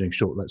started doing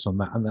short lets on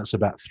that. And that's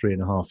about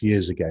 3.5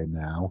 years ago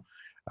now.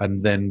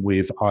 And then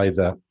we've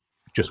either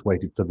just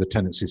waited for the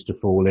tenancies to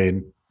fall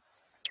in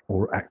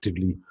or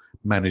actively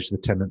managed the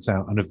tenants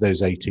out. And of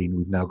those 18,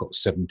 we've now got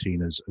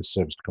 17 as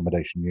serviced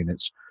accommodation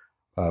units.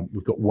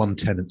 We've got one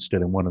tenant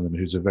still in one of them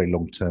who's a very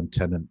long-term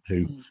tenant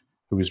who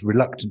is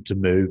reluctant to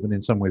move. And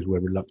in some ways we're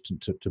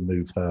reluctant to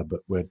move her,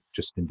 but we're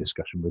just in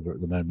discussion with her at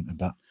the moment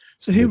about.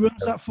 So who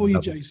runs that for you,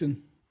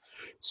 Jason?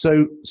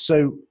 So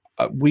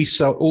we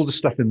sell all the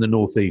stuff in the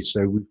Northeast.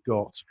 So we've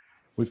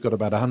got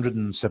about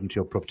 170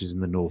 odd properties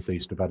in the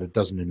Northeast, about a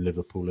dozen in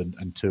Liverpool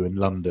and 2 in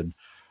London.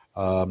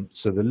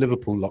 So the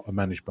Liverpool lot are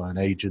managed by an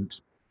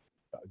agent,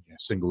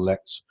 single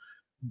lets.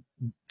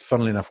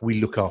 Funnily enough, we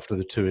look after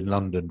the 2 in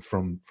London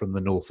from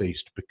the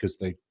Northeast because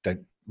they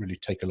don't really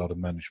take a lot of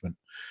management.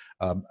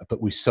 But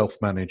we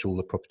self-manage all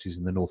the properties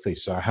in the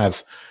Northeast. So I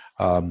have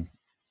a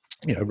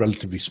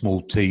relatively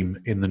small team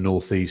in the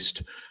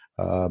Northeast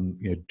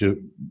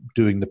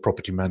doing the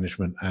property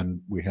management,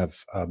 and we have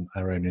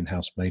our own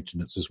in-house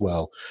maintenance as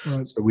well.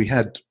 Right. So we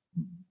had,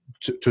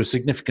 to a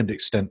significant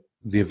extent,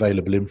 the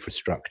available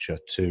infrastructure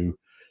to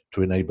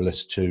enable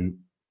us to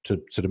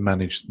sort of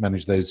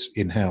manage those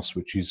in-house,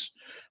 which is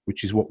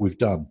what we've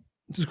done.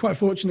 It's quite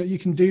fortunate you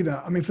can do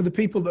that. I mean, for the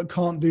people that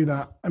can't do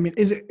that, I mean,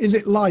 is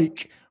it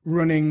like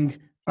running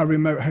a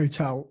remote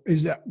hotel?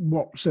 Is that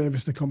what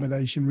serviced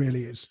accommodation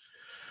really is?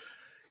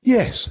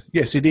 Yes,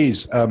 it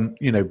is.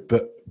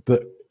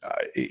 But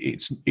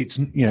it's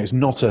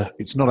not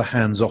a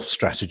hands-off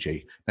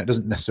strategy. Now, it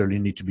doesn't necessarily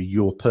need to be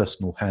your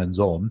personal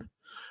hands-on,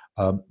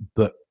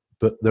 but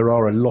there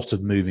are a lot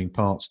of moving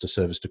parts to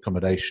serviced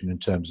accommodation in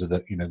terms of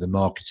the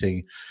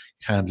marketing,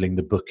 handling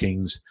the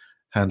bookings,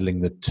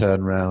 handling the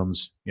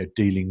turnarounds,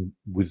 dealing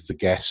with the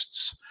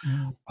guests.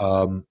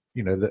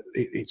 That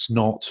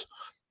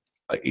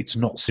it's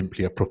not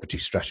simply a property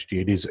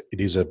strategy. It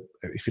is a,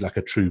 if you like,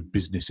 a true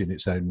business in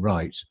its own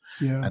right,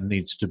 and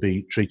needs to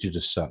be treated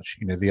as such.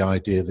 The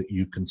idea that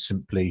you can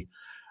simply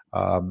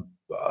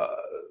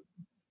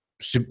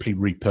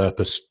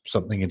repurpose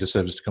something into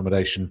serviced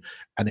accommodation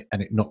and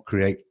it not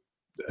create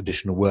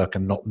additional work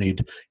and not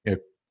need,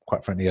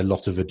 quite frankly, a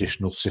lot of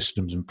additional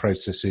systems and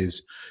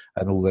processes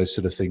and all those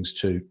sort of things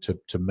to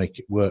make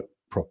it work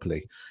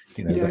properly.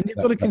 And you've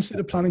got to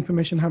consider planning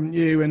permission, haven't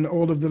you, and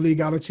all of the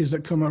legalities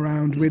that come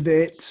around with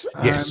it.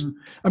 Yes.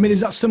 Is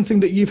that something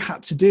that you've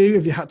had to do?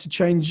 Have you had to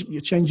change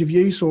of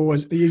use, or are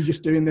you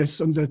just doing this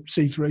under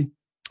C3?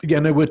 Yeah,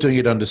 no, we're doing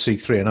it under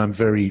C3, and I'm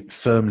very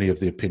firmly of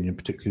the opinion,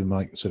 particularly with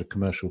my sort of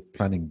commercial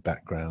planning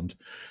background,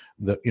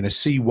 that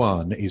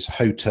C1 is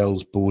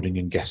hotels, boarding,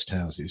 and guest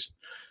houses.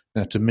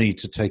 Now, to me,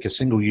 to take a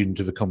single unit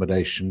of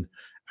accommodation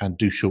and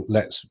do short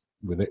lets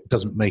with it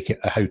doesn't make it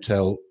a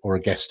hotel or a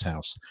guest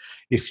house.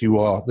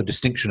 The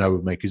distinction I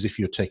would make is if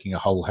you're taking a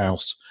whole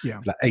house,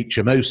 like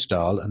HMO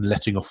style, and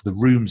letting off the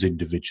rooms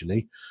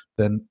individually,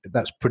 then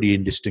that's pretty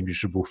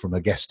indistinguishable from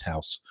a guest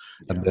house,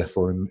 and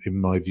therefore,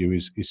 in my view,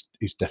 is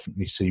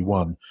definitely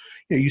C1.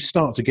 You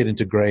start to get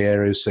into grey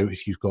areas. So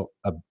if you've got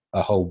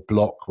a whole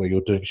block where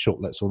you're doing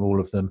short lets on all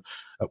of them,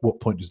 at what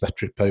point does that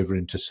trip over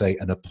into, say,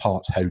 an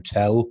apart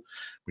hotel,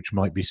 which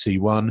might be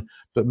C1?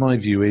 But my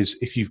view is,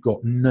 if you've got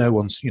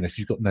if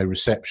you've got no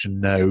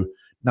reception,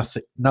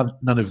 nothing,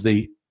 none of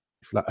the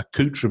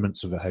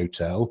accoutrements of a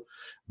hotel,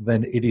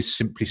 then it is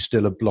simply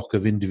still a block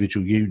of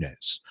individual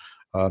units.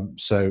 I'm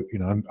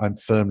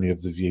firmly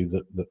of the view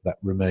that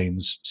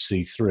remains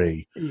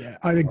C3. Yeah,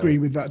 I agree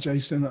with that,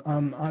 Jason.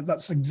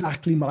 That's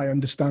exactly my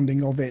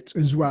understanding of it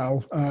as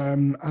well.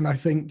 And I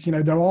think,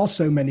 there are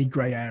so many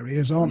grey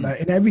areas, aren't there?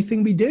 In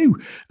everything we do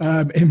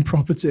in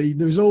property,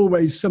 there's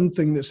always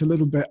something that's a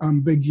little bit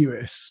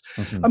ambiguous.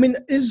 Mm-hmm.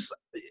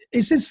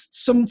 Is this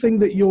something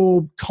that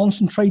you're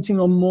concentrating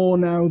on more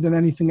now than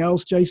anything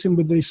else, Jason,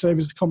 with the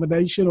serviced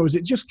accommodation, or is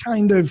it just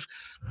kind of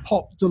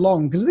popped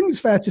along? Because I think it's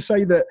fair to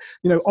say that,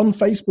 on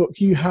Facebook,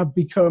 you have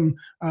become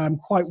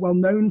quite well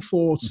known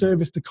for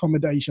serviced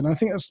accommodation. I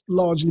think that's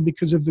largely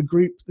because of the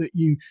group that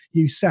you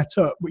set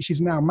up, which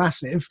is now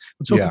massive.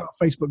 We'll talk about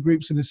Facebook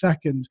groups in a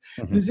second.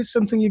 Mm-hmm. Is this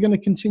something you're going to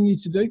continue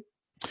to do?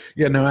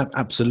 Yeah, no,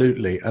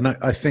 absolutely. And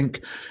I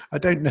think I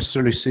don't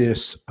necessarily see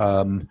us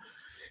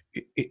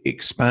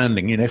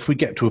expanding. If we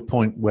get to a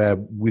point where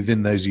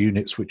within those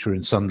units which are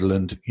in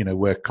Sunderland,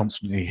 we're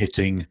constantly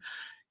hitting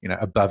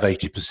above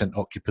 80%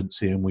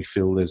 occupancy, and we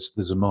feel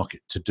there's a market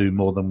to do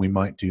more, than we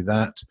might do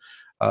that.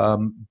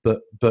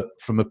 But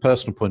from a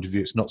personal point of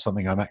view, it's not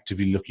something I'm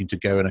actively looking to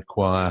go and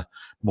acquire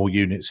more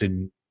units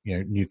in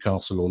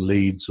Newcastle or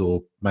Leeds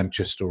or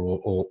Manchester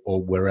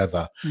or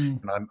wherever. And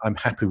I'm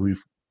happy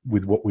with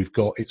what we've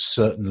got. It's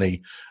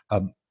certainly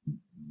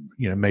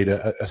made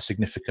a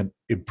significant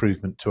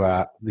improvement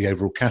to the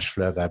overall cash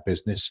flow of our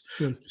business,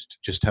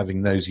 just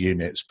having those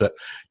units. But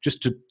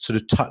just to sort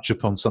of touch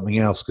upon something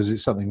else, because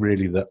it's something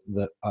really that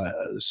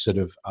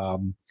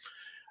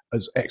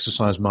has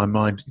exercised my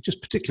mind,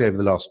 just particularly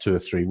over the last 2 or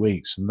 3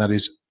 weeks, and that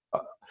is,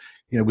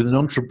 with an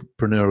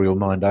entrepreneurial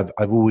mind,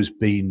 I've always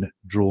been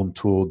drawn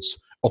towards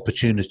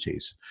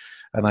opportunities,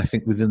 and I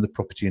think within the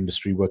property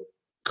industry we're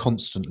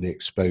constantly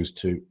exposed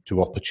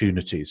to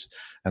opportunities,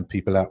 and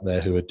people out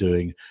there who are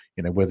doing,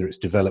 whether it's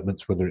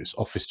developments, whether it's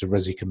office to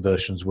resi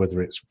conversions,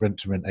 whether it's rent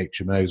to rent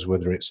HMOs,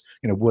 whether it's,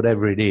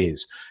 whatever it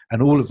is.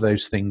 And all of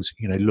those things,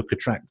 look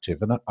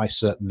attractive. And I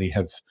certainly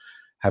have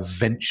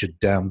ventured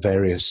down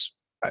various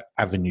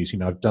avenues.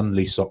 I've done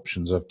lease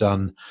options. I've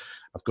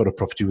got a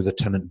property with a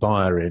tenant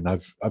buyer in.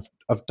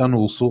 I've done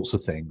all sorts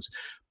of things,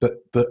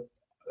 but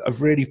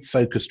I've really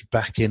focused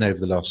back in over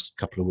the last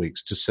couple of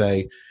weeks to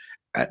say,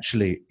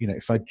 actually,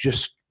 if I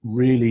just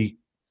really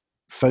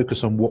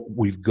focus on what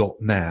we've got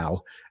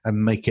now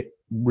and make it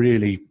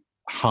really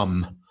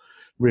hum,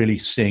 really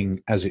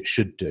sing as it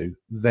should do,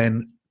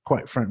 then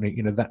quite frankly,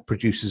 that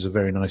produces a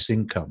very nice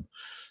income.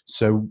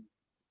 So,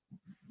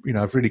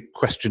 I've really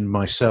questioned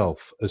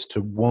myself as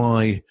to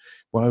why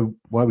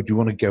would you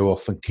want to go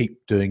off and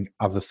keep doing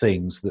other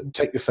things that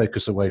take your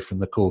focus away from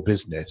the core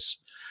business,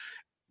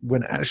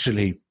 when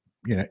actually,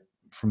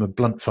 from a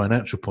blunt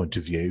financial point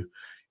of view,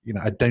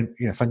 I don't,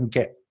 if I can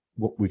get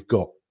what we've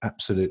got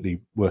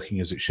absolutely working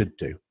as it should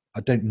do,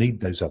 I don't need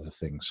those other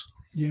things.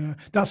 Yeah,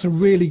 that's a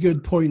really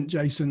good point,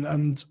 Jason.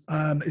 And,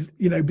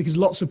 because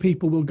lots of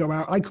people will go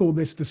out, I call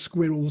this the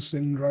squirrel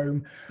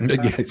syndrome.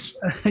 Yes.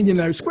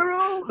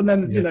 Squirrel. And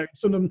then,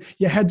 sort of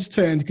your head's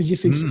turned because you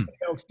see somebody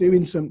else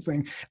doing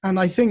something. And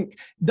I think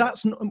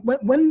that's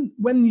when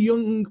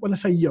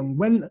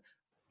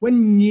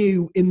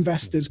new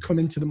investors come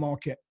into the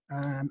market,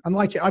 And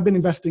like I've been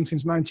investing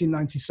since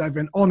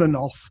 1997, on and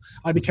off.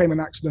 I became an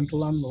accidental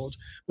landlord.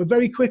 But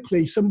very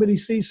quickly, somebody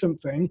sees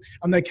something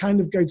and they kind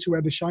of go to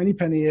where the shiny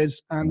penny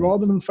is. And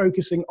rather than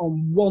focusing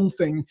on one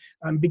thing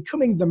and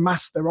becoming the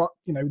master of,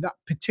 that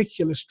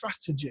particular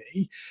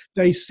strategy,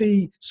 they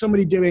see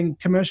somebody doing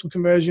commercial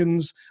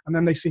conversions, and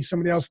then they see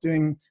somebody else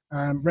doing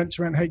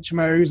rent-to-rent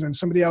HMOs and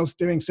somebody else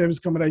doing service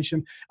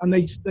accommodation, and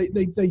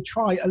they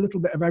try a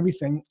little bit of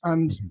everything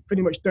and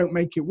pretty much don't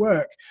make it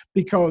work,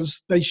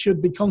 because they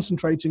should be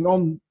concentrating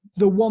on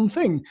the one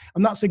thing.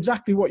 And that's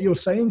exactly what you're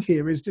saying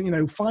here is,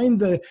 find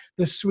the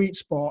sweet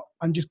spot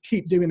and just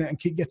keep doing it and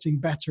keep getting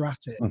better at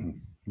it. Mm-hmm.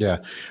 Yeah.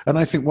 And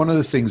I think one of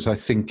the things I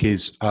think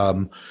is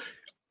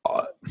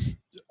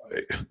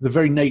the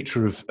very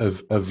nature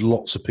of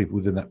lots of people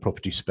within that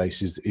property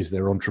space is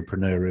they're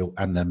entrepreneurial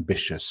and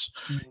ambitious.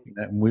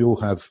 And we all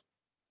have,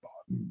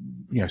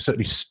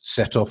 certainly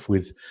set off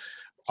with,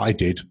 I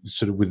did,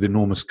 sort of with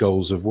enormous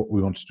goals of what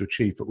we wanted to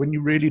achieve. But when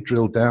you really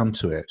drill down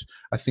to it,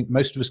 I think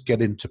most of us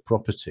get into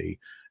property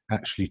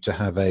actually to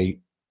have a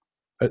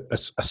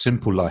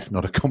simple life,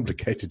 not a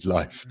complicated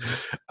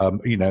life,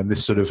 and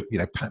this sort of,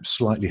 perhaps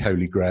slightly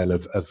holy grail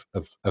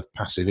of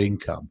passive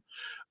income.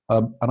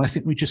 And I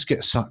think we just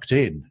get sucked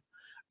in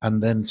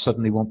and then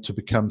suddenly want to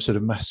become sort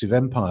of massive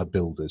empire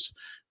builders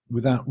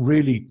without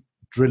really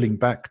drilling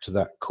back to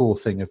that core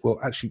thing of, well,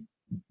 actually,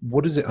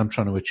 what is it I'm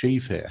trying to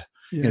achieve here?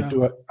 Yeah.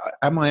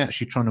 Am I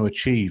actually trying to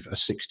achieve a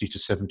 60 to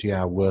 70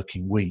 hour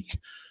working week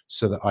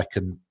so that I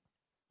can,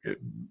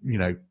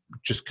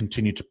 just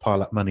continue to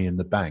pile up money in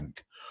the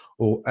bank?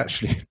 Or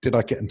actually, did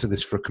I get into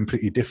this for a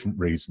completely different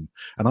reason?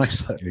 And I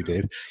certainly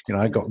did.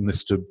 I got in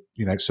this to,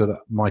 so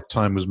that my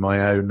time was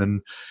my own,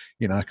 and,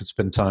 I could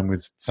spend time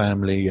with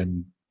family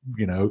and,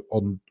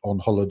 on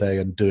holiday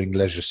and doing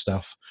leisure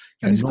stuff.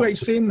 And it's great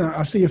seeing that.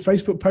 I see your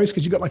Facebook post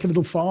because you've got like a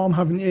little farm,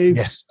 haven't you?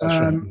 Yes, that's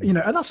right.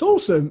 And that's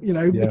awesome,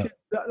 because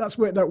that's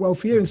worked out well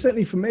for you. And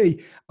certainly for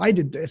me, I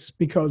did this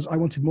because I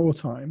wanted more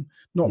time,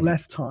 not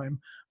less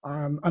time.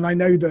 And I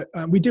know that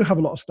we do have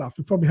a lot of stuff.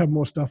 We probably have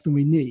more stuff than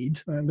we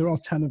need. There are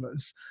 10 of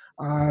us.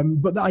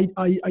 But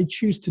I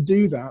choose to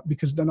do that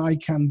because then I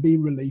can be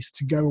released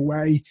to go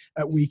away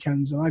at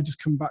weekends. And I've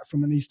just come back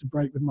from an Easter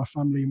break with my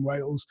family in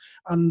Wales.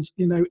 And,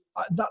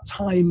 that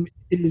time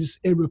is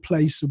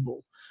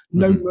irreplaceable.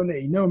 No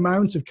money, no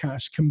amount of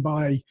cash can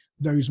buy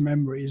those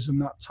memories and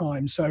that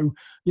time. So,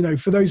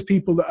 for those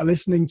people that are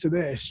listening to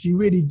this, you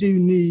really do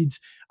need,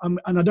 and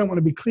I don't want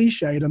to be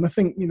cliched, and I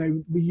think,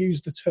 we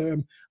use the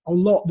term a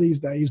lot these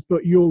days,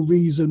 but your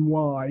reason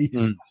why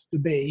has to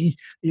be,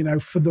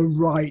 for the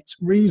right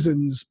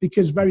reasons,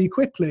 because very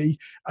quickly,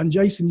 and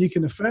Jason, you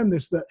can affirm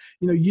this, that,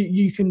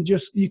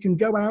 you can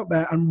go out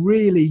there and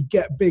really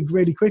get big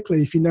really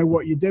quickly if you know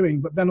what you're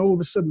doing, but then all of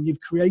a sudden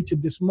you've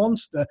created this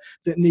monster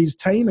that needs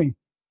taming.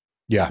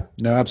 Yeah,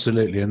 no,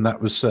 absolutely. And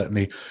that was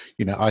certainly,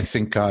 I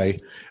think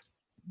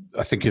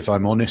if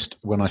I'm honest,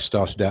 when I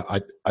started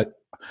out, I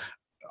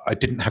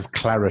didn't have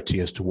clarity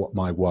as to what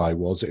my why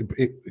was.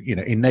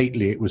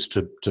 Innately it was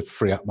to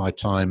free up my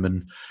time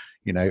and,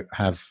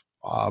 have,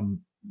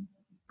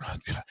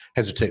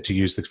 hesitate to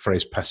use the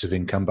phrase passive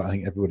income, but I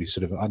think everybody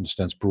sort of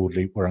understands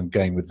broadly where I'm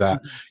going with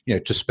that,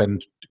 to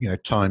spend,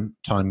 time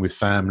with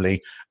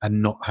family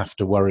and not have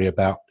to worry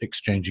about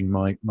exchanging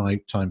my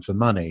time for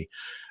money.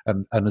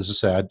 And as I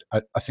say,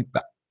 I think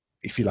that,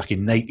 if you like,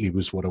 innately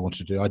was what I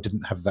wanted to do. I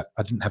didn't have that.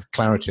 I didn't have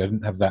clarity. I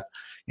didn't have that,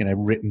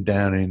 written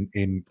down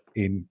in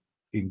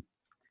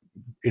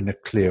a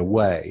clear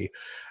way.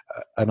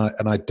 And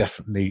I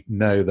definitely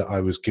know that I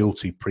was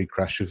guilty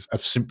pre-crash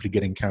of simply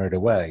getting carried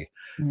away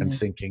and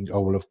thinking, oh,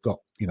 well, I've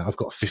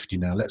got 50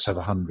 now, let's have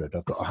 100.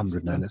 I've got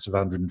 100 now, let's have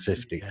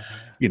 150.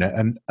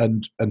 And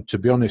to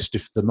be honest,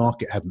 if the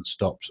market hadn't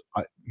stopped,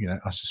 I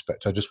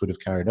suspect I just would have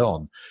carried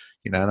on.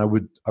 And I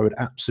would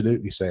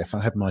absolutely say, if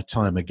I had my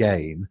time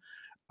again,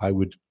 I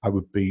would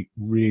be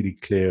really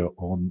clear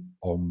on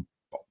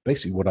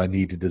basically what I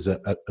needed as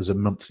a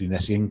monthly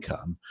net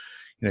income.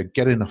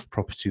 Get enough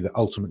property that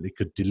ultimately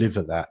could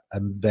deliver that,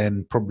 and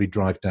then probably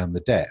drive down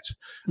the debt.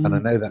 And I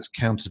know that's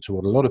counter to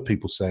what a lot of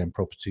people say in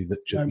property. That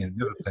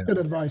it's good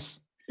advice.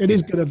 It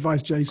is good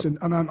advice, Jason.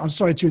 And I'm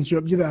sorry to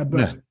interrupt you there,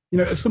 but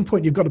at some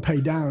point you've got to pay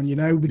down.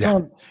 We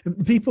can't.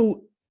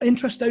 People.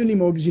 Interest-only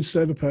mortgages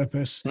serve a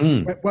purpose.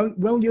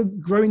 Well, you're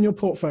growing your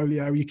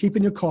portfolio, you're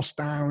keeping your costs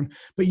down,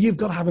 but you've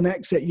got to have an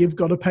exit, you've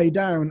got to pay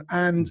down.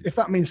 And if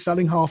that means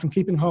selling half and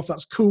keeping half,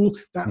 that's cool,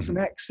 that's an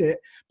exit.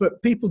 But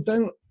people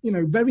don't,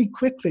 very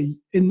quickly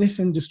in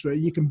this industry,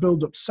 you can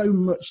build up so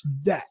much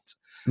debt.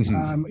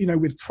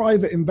 With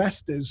private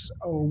investors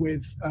or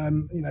with,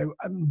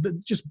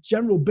 just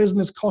general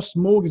business costs,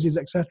 mortgages,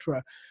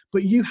 etc.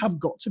 But you have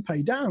got to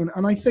pay down.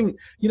 And I think,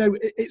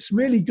 it's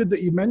really good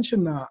that you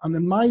mentioned that. And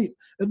then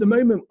at the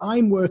moment,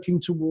 I'm working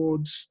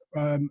towards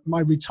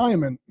my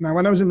retirement. Now,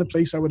 when I was in the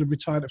police, I would have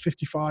retired at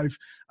 55.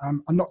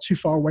 I'm not too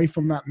far away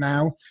from that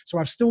now. So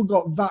I've still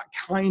got that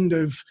kind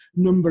of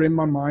number in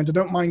my mind. I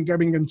don't mind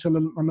going until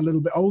I'm a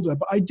little bit older,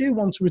 but I do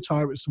want to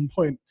retire at some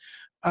point.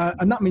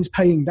 And that means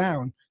paying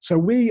down. So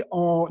we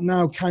are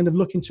now kind of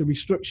looking to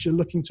restructure,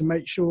 looking to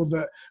make sure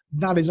that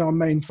that is our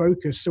main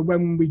focus. So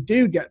when we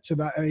do get to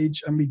that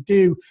age and we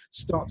do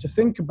start to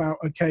think about,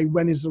 okay,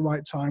 when is the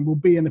right time, we'll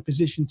be in a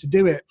position to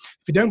do it.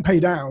 If we don't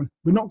pay down,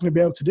 we're not going to be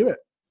able to do it.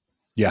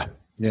 Yeah.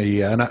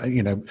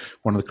 And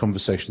one of the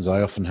conversations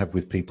I often have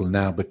with people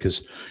now,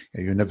 because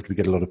you inevitably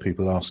get a lot of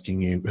people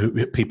asking you,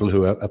 people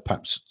who are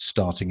perhaps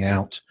starting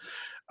out,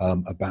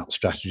 about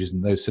strategies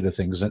and those sort of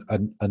things,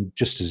 and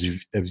just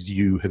as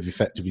you have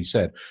effectively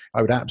said,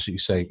 I would absolutely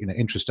say,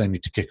 interest only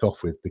to kick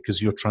off with,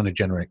 because you're trying to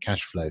generate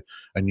cash flow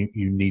and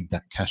you need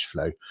that cash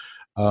flow,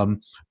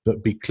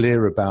 but be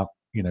clear about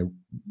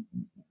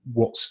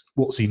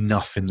what's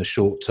enough in the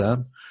short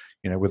term.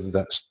 Whether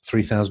that's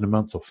 3,000 a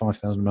month or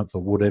 5,000 a month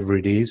or whatever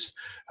it is,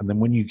 and then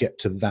when you get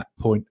to that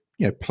point,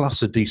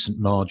 plus a decent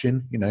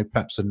margin,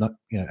 perhaps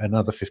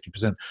another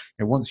 50%.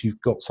 Once you've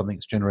got something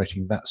that's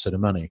generating that sort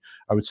of money,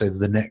 I would say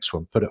the next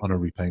one, put it on a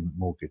repayment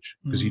mortgage,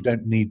 because you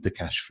don't need the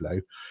cash flow.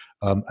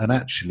 And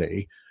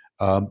actually,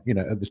 at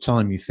the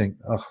time you think,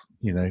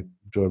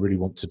 do I really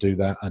want to do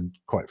that? And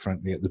quite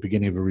frankly, at the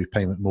beginning of a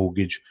repayment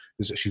mortgage,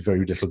 there's actually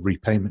very little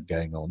repayment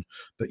going on.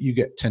 But you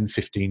get 10,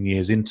 15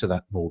 years into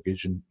that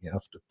mortgage, and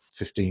after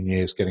 15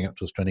 years, getting up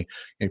to 20,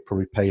 you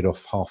probably paid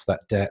off half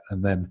that debt,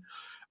 and then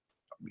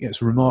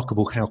it's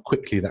remarkable how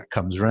quickly that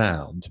comes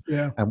round.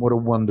 Yeah. And what a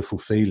wonderful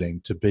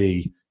feeling to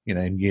be,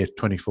 in year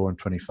 24 and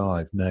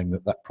 25, knowing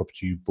that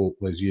property you bought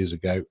those years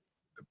ago,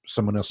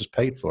 someone else has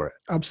paid for it.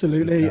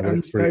 Absolutely.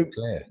 And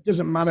it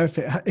doesn't matter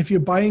if you're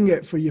buying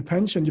it for your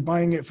pension, you're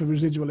buying it for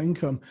residual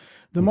income.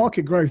 The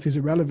market growth is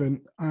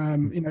irrelevant.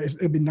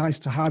 It'd be nice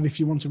to have if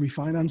you want to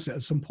refinance it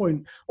at some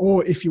point,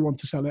 or if you want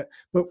to sell it.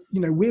 But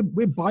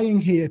we're buying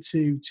here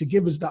to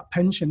give us that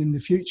pension in the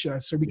future,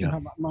 so we can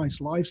have that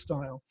nice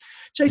lifestyle.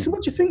 Jason,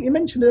 what do you think? You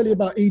mentioned earlier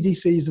about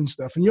EDCs and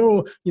stuff, and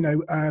you're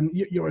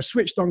a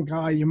switched on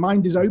guy. Your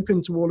mind is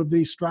open to all of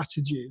these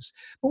strategies.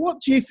 But what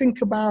do you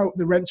think about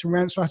the rent to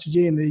rent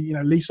strategy and the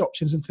lease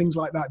options and things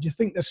like that? Do you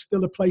think there's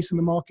still a place in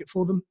the market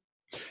for them?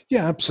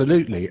 Yeah,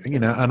 absolutely.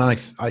 And I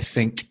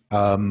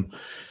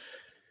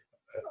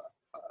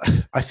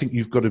think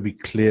you've got to be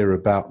clear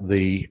about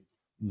the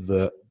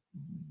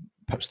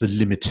perhaps the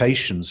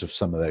limitations of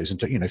some of those.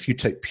 And if you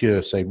take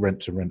pure, say, rent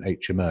to rent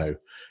HMO,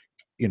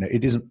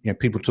 it isn't.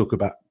 People talk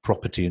about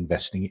property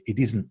investing. It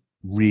isn't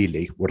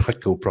really what I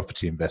call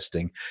property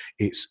investing.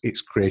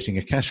 It's creating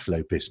a cash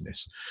flow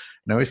business.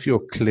 Now, if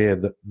you're clear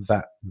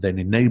that then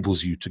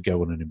enables you to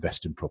go on and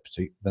invest in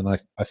property, then I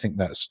think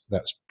that's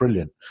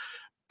brilliant.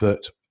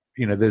 But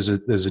there's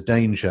a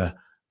danger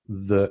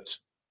that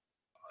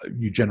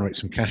you generate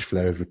some cash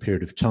flow over a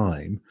period of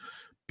time,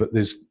 but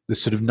there's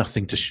sort of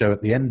nothing to show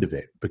at the end of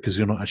it, because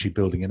you're not actually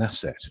building an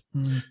asset.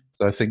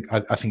 So I think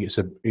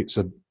it's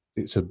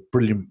a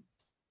brilliant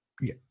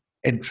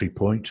entry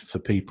point for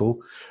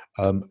people.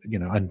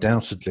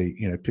 Undoubtedly,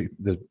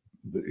 the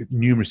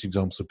numerous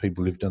examples of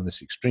people who've done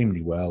this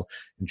extremely well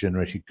and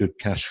generated good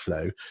cash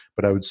flow.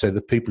 But I would say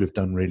the people who've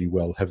done really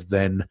well have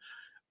then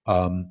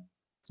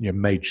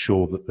made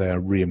sure that they are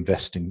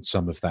reinvesting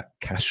some of that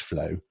cash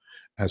flow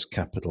as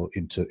capital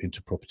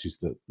into properties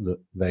that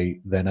they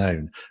then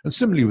own. And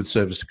similarly with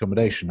serviced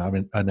accommodation. I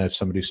mean, I know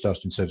somebody who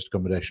started in serviced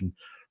accommodation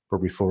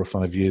probably 4 or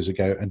 5 years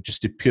ago and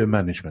just did pure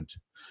management.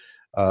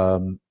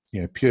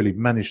 Purely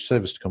managed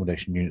serviced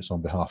accommodation units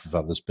on behalf of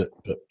others, but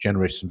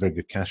generated some very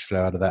good cash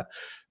flow out of that.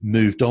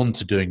 Moved on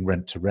to doing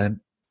rent to rent,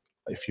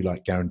 if you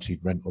like,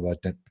 guaranteed rent, although I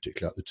don't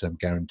particularly like the term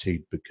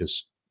guaranteed,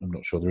 because I'm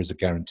not sure there is a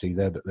guarantee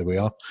there, but there we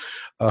are.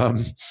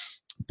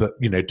 But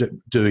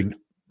doing,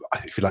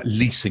 if you like,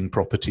 leasing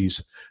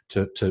properties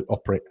to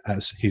operate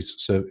as his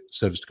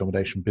serviced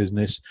accommodation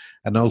business,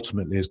 and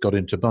ultimately has got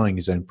into buying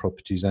his own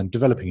properties and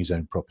developing his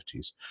own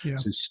properties. Yeah.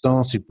 So it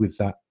started with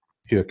that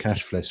pure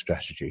cash flow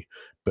strategy,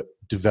 but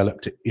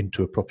developed it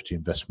into a property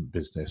investment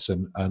business.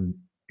 And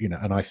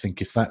I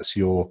think if that's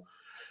your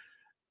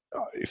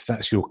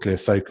clear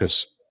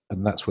focus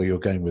and that's where you're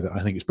going with it,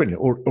 I think it's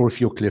brilliant. Or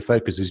if your clear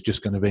focus is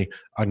just going to be,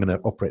 I'm going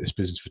to operate this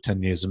business for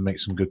 10 years and make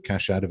some good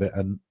cash out of it,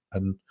 and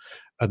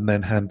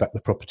then hand back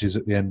the properties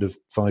at the end of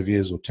 5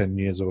 years or 10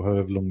 years or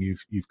however long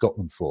you've got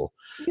them for.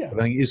 Yeah.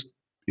 But I think it is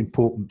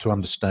important to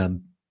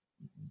understand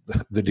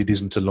that it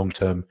isn't a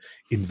long-term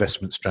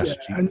investment strategy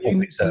of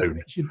its own.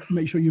 You should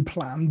make sure you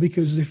plan,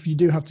 because if you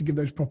do have to give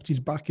those properties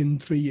back in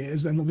 3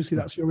 years, then obviously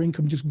that's your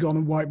income just gone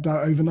and wiped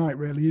out overnight,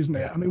 really, isn't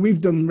it? I mean,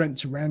 we've done rent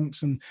to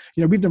rents, and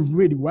we've done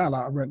really well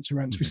out of rent to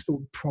rents. We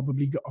still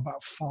probably got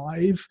about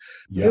 5.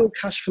 They all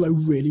cash flow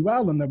really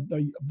well, and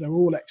they're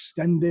all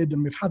extended,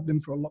 and we've had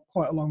them for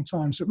quite a long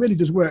time. So it really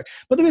does work.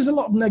 But there is a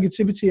lot of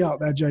negativity out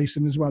there,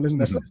 Jason, as well, isn't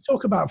there? So let's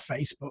talk about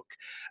Facebook.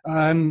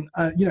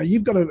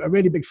 You've got a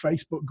really big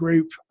Facebook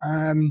group.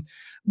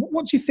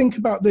 What do you think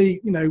about the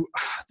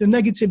the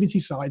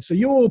negativity side? So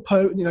you're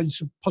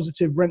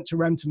positive rent to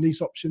rent and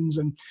lease options,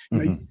 and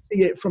you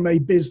see it from a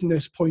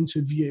business point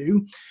of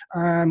view,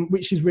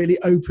 which is really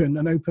open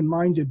and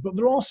open-minded. But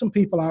there are some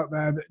people out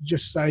there that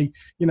just say,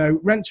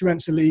 rent to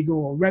rent's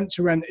illegal, or rent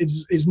to rent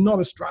is not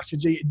a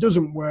strategy, it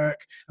doesn't work,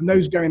 and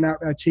those going out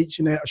there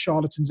teaching it are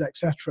charlatans,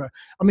 etc.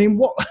 I mean,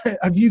 what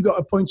have you got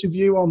a point of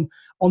view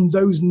on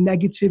those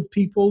negative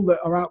people that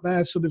are out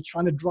there sort of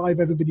trying to drive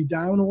everybody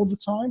down all the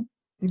time?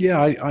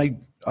 Yeah,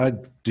 I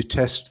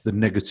detest the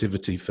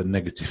negativity for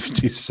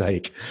negativity's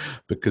sake,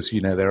 because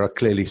there are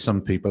clearly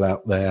some people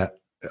out there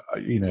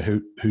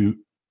who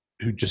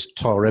just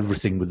tar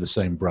everything with the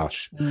same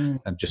brush and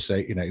just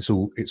say it's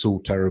all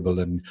terrible,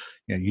 and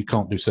you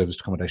can't do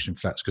serviced accommodation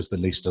flats because the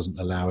lease doesn't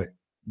allow it,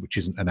 which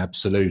isn't an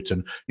absolute,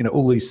 and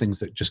all these things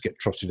that just get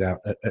trotted out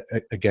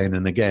again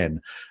and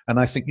again. And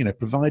I think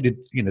provided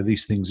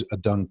these things are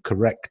done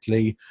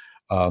correctly,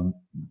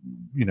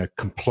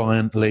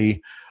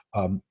 compliantly,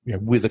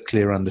 with a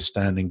clear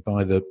understanding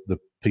by the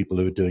people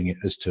who are doing it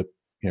as to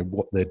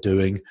what they're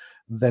doing,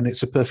 then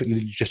it's a perfectly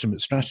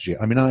legitimate strategy.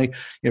 I mean,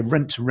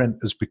 rent to rent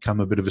has become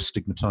a bit of a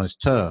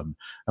stigmatized term,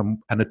 and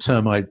a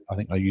term I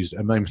think I used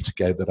a moment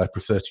ago that I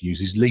prefer to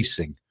use is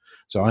leasing.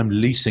 So I'm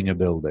leasing a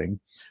building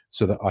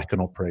so that I can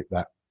operate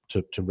that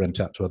to rent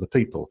out to other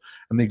people.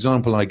 And the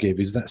example I give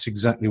is that's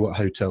exactly what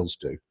hotels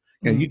do.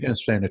 You go and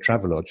stay in a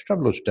Travelodge.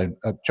 Travelodge don't.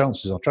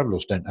 Chances are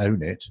Travelodge don't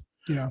own it.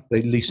 Yeah,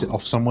 they lease it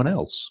off someone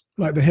else,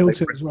 like the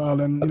Hilton as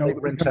well, and they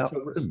rent out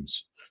the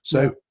rooms.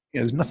 So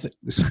there's nothing.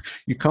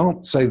 You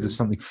can't say there's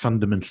something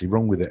fundamentally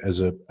wrong with it as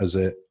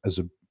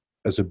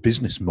a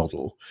business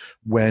model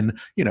when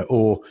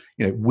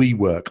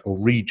WeWork or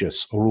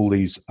Regus or all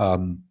these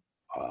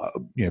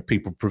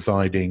people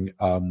providing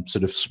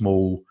sort of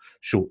small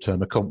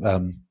short-term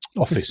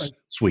office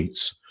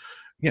suites.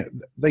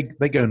 They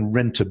go and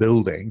rent a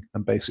building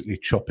and basically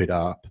chop it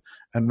up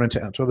and rent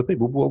it out to other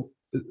people. Well,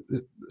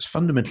 it's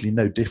fundamentally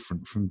no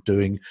different from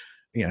doing,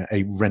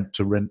 a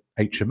rent-to-rent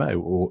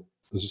HMO, or,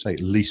 as I say,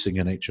 leasing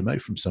an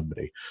HMO from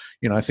somebody.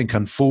 I think,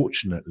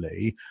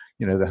 unfortunately,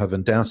 there have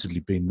undoubtedly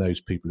been those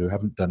people who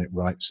haven't done it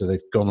right, so they've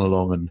gone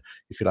along and,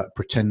 if you like,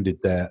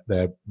 pretended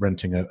they're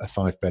renting a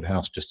 5-bed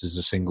house just as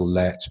a single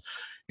let.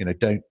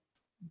 Don't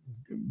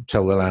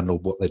tell the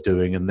landlord what they're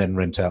doing and then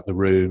rent out the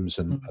rooms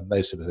and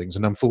those sort of things.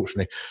 And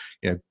unfortunately,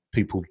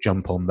 people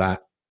jump on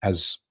that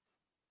as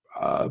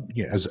a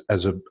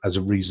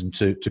reason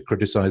to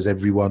criticize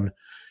everyone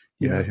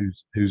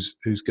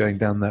who's going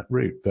down that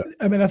route. But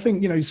I mean, I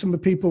think some of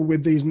the people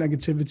with these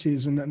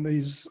negativities and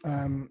these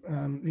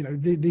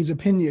these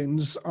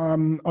opinions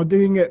are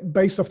doing it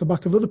based off the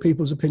back of other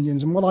people's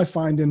opinions. And what I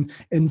find in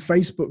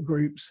Facebook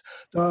groups,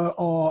 there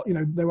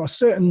are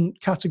certain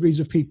categories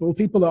of people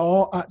that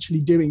are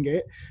actually doing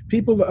it,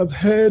 people that have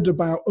heard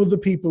about other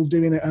people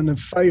doing it and have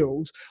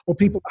failed, or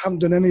people that haven't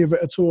done any of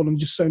it at all and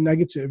just so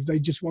negative they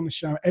just want to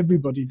shout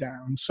everybody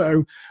down.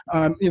 So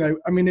I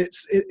mean, it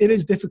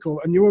is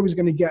difficult, and you're always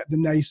going to get the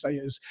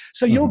naysayers.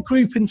 So your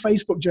group in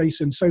Facebook,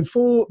 Jason, so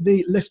for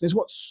the listeners,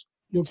 what's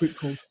your group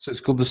called? So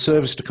it's called the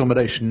Serviced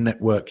Accommodation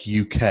Network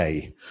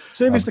UK.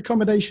 Serviced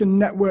Accommodation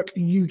Network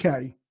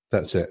UK.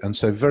 That's it. And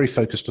so very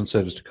focused on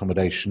serviced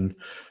accommodation.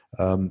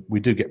 We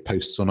do get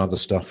posts on other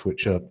stuff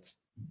which are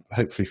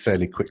hopefully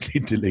fairly quickly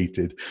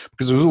deleted,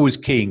 because I was always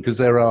keen, because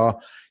there are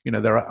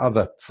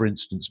other, for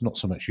instance, not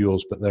so much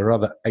yours, but there are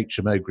other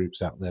HMO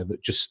groups out there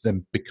that just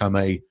then become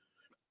a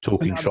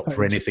talking shop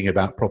for anything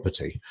about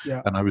property.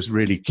 Yeah. And I was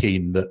really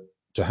keen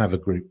to have a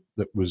group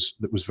that was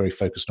very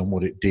focused on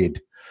what it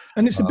did.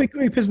 And it's a big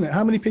group, isn't it?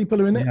 How many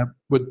people are in it?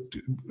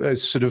 Yeah,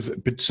 sort of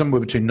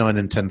somewhere between 9,000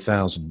 and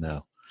 10,000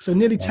 now. So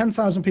nearly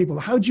 10,000 people.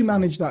 How do you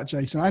manage that,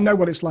 Jason? I know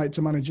what it's like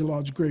to manage a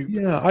large group.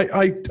 Yeah,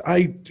 I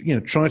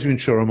try to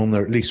ensure I'm on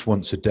there at least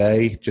once a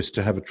day, just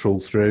to have a trawl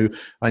through.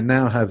 I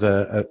now have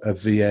a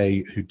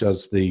VA who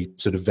does the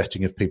sort of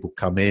vetting of people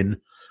come in,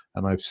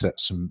 and I've set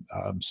some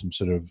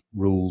sort of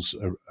rules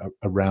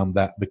around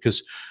that,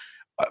 because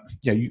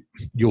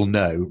you'll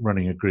know,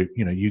 running a group,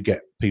 you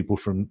get people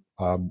from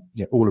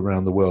all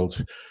around the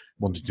world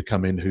wanting to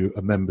come in who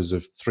are members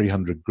of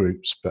 300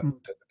 groups but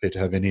don't appear to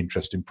have any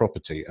interest in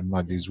property, and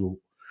my views will,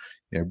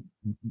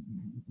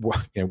 why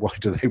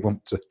do they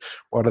want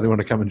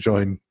to come and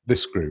join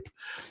this group?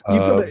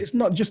 It's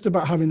not just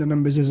about having the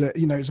numbers, is it?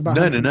 It's about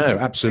no,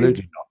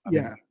 absolutely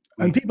not.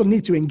 And people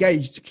need to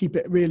engage to keep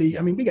it really.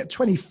 I mean, we get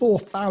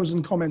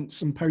 24,000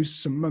 comments and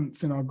posts a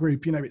month in our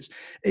group.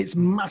 It's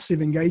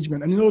massive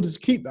engagement. And in order to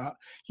keep that,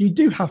 you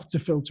do have to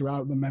filter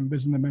out the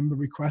members and the member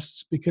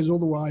requests, because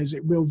otherwise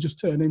it will just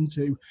turn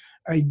into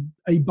a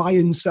buy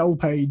and sell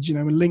page,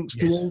 and links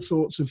to all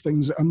sorts of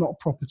things that are not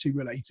property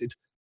related.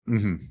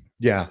 Mm-hmm.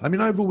 Yeah. I mean,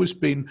 I've always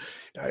been,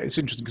 it's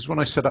interesting, because when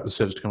I set up the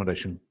serviced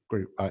accommodation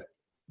group,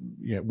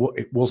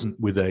 it wasn't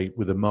with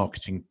a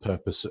marketing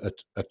purpose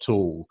at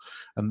all,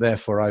 and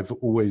therefore I've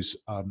always,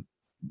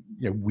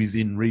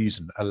 within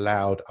reason,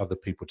 allowed other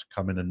people to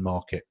come in and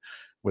market,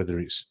 whether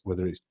it's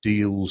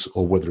deals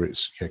or whether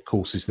it's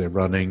courses they're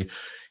running,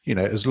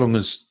 as long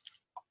as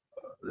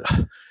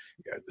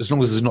as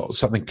long as there's not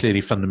something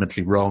clearly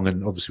fundamentally wrong,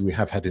 and obviously we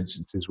have had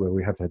instances where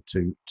we have had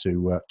to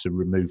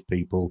remove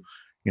people,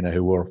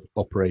 who are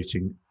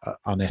operating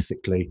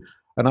unethically.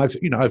 And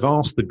I've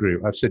asked the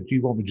group. I've said, do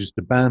you want me just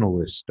to ban all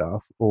this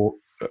stuff, or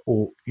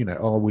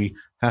are we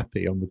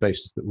happy on the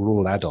basis that we're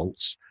all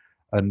adults?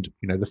 And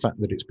the fact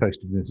that it's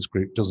posted in this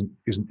group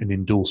isn't an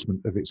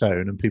endorsement of its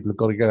own, and people have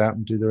got to go out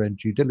and do their own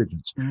due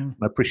diligence. And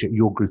I appreciate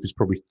your group is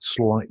probably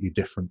slightly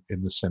different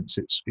in the sense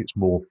it's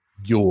more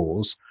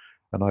yours.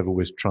 And I've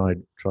always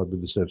tried with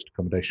the serviced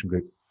accommodation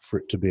group for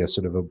it to be a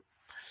sort of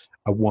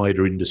a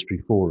wider industry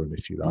forum,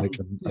 if you like,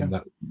 and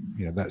that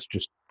that's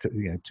just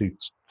two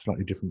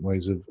slightly different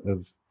ways of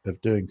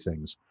doing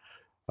things.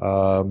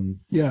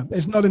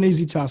 It's not an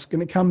easy task,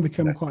 and it can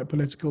become quite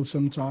political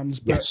sometimes.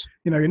 But yes.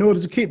 In order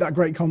to keep that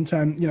great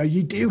content,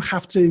 you do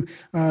have to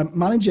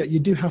manage it. You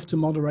do have to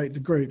moderate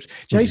the groups.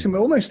 Jason, we're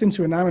almost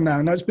into an hour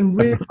now. Now it's been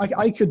really.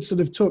 I could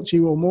sort of talk to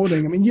you all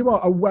morning. I mean, you are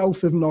a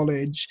wealth of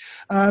knowledge.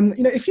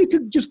 If you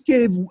could just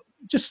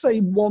say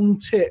one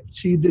tip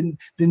to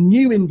the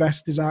new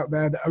investors out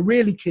there that are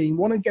really keen,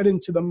 want to get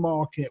into the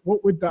market,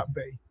 what would that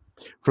be?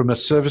 From a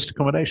serviced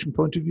accommodation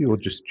point of view, or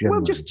just generally?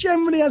 Well, just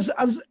generally as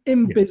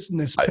in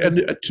business.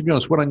 To be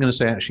honest, what I'm going to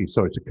say, actually,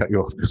 sorry to cut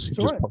you off because it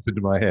just popped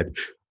into my head.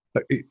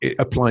 It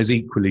applies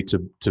equally to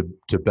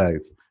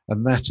both,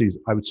 and that is,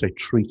 I would say,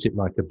 treat it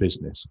like a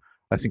business.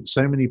 I think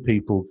so many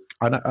people,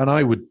 and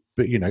I would,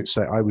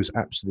 say I was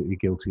absolutely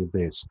guilty of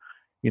this.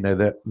 They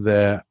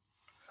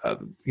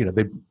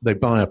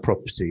buy a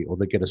property or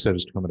they get a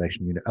serviced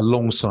accommodation unit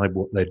alongside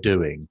what they're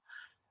doing,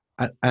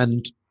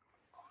 and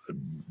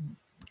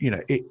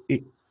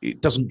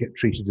it doesn't get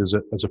treated as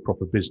a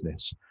proper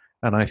business.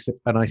 And I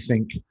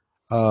think,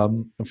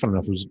 and funnily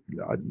enough, I was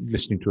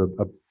listening to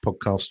a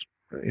podcast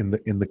in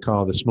the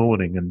car this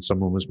morning, and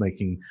someone was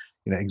making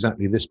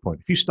exactly this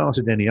point. If you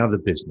started any other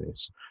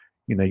business,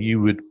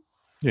 you would,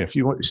 if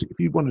you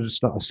wanted to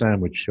start a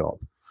sandwich shop,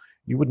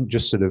 you wouldn't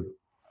just sort of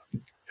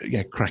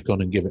crack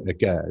on and give it a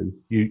go.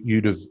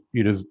 You'd have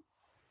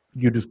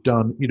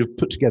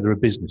put together a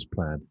business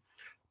plan,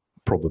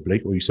 probably,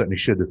 or you certainly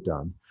should have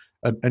done.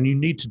 And you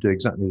need to do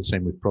exactly the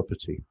same with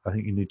property. I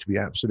think you need to be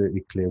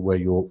absolutely clear where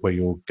you're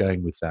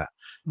going with that,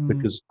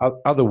 because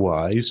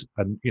otherwise,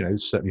 and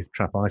certainly the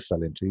trap I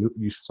fell into,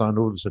 you find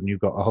all of a sudden you've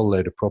got a whole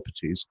load of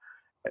properties,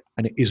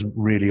 and it isn't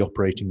really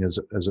operating as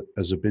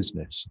a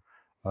business.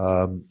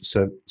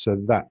 So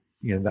that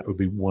that would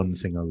be one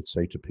thing I would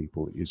say to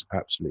people is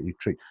absolutely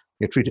treat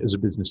it as a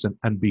business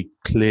and be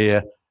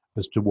clear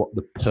as to what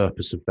the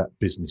purpose of that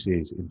business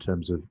is in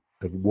terms of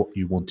what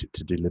you want it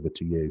to deliver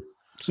to you.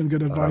 Some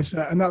good advice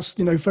there. And that's,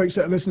 folks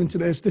that are listening to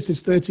this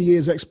is 30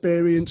 years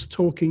experience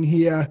talking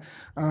here.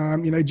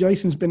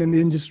 Jason's been in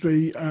the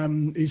industry.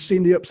 He's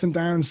seen the ups and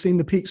downs, seen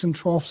the peaks and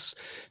troughs,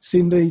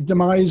 seen the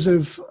demise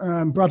of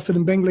Bradford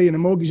and Bingley and the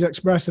Mortgage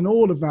Express and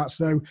all of that.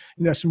 So,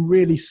 some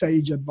really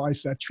sage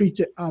advice there. Treat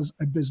it as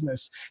a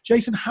business.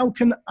 Jason, how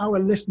can our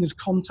listeners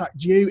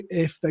contact you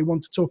if they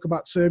want to talk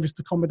about serviced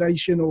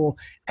accommodation or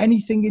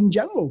anything in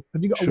general?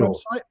 Have you got a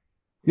website?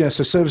 Yeah,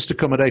 so serviced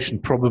accommodation,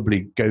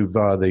 probably go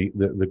via the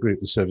group,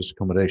 the Serviced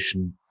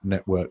Accommodation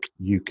Network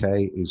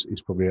UK is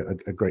probably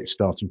a great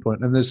starting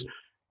point. And there's,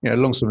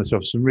 alongside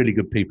myself, some really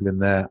good people in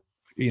there.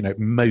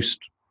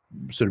 Most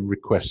sort of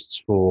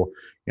requests for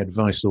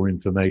advice or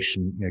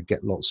information,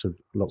 get lots of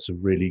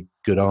really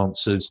good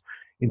answers.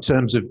 In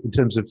terms of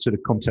sort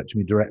of contacting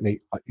me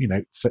directly,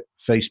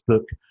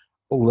 Facebook.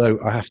 Although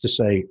I have to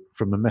say,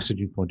 from a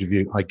messaging point of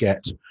view, I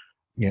get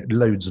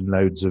loads and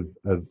loads of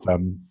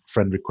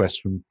friend requests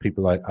from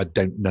people I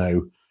don't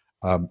know,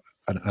 and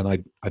I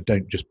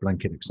don't just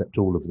blanket accept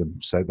all of them.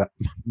 So that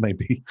may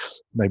be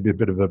a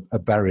bit of a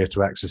barrier to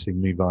accessing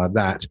me via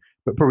that.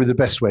 But probably the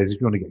best way is, if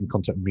you want to get in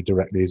contact with me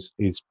directly, is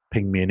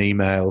ping me an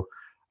email,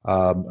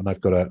 and I've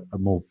got a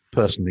more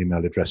personal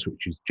email address,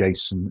 which is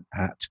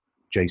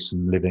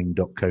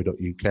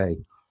jason@jasonliving.co.uk,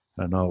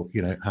 and I'll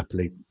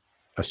happily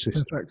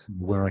assist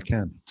where I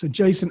can. So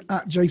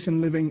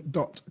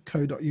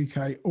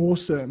jason@jasonliving.co.uk.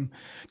 Awesome.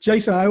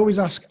 Jason, I always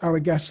ask our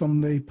guests on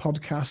the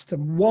podcast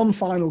one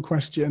final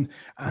question,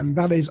 and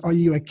that is, are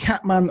you a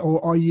cat man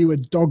or are you a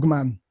dog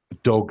man? A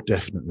dog,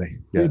 definitely.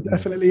 Yeah. You're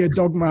definitely a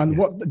dog man.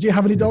 What do you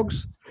have any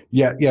dogs?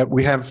 Yeah,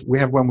 we have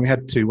one. We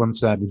had two. One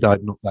sadly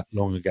died not that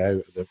long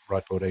ago at the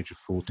ripe old age of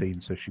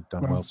 14, so she'd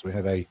done well. So we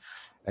have a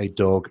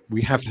dog.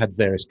 We have had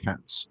various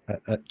cats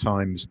at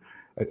times.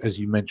 As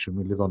you mentioned,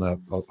 we live on a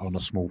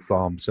small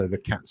farm, so the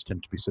cats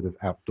tend to be sort of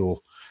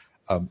outdoor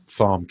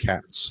farm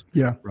cats,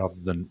 rather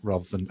than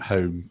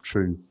home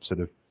true sort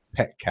of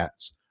pet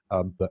cats.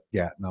 But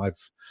yeah, no,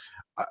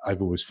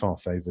 I've always far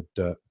favoured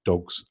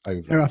dogs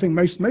over. I think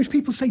most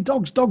people say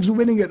dogs. Dogs are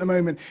winning at the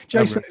moment.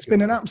 Jason, it's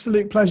been an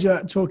absolute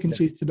pleasure talking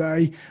to you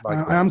today.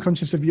 I am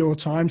conscious of your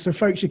time. So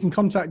folks, you can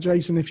contact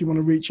Jason if you want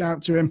to reach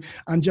out to him.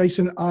 And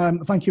Jason,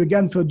 thank you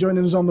again for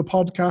joining us on the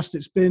podcast.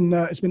 It's been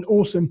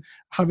awesome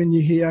having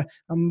you here,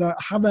 and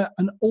have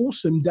an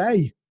awesome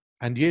day.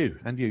 And you.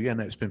 Yeah,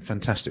 no, it's been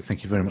fantastic.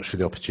 Thank you very much for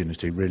the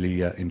opportunity.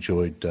 Really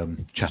enjoyed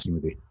chatting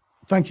with you.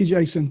 Thank you,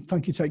 Jason.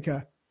 Thank you. Take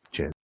care.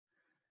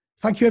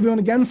 Thank you everyone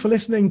again for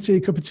listening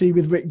to Cup of Tea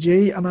with Rick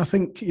G. And I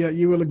think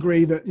you will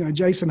agree that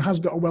Jason has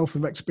got a wealth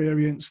of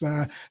experience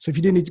there. So if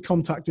you do need to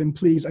contact him,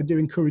 please, I do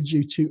encourage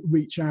you to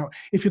reach out.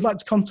 If you'd like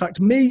to contact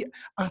me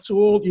at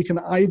all, you can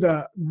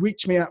either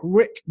reach me at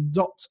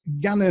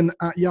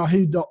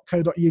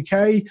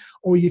rick.gannon@yahoo.co.uk,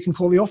 or you can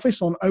call the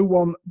office on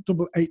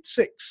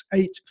 01886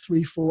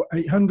 834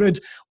 800,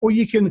 or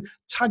you can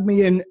tag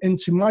me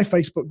into my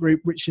Facebook group,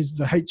 which is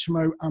the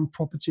HMO and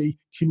Property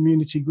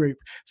Community Group.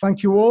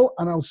 Thank you all,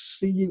 and I'll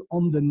see you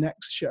on the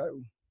next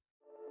show.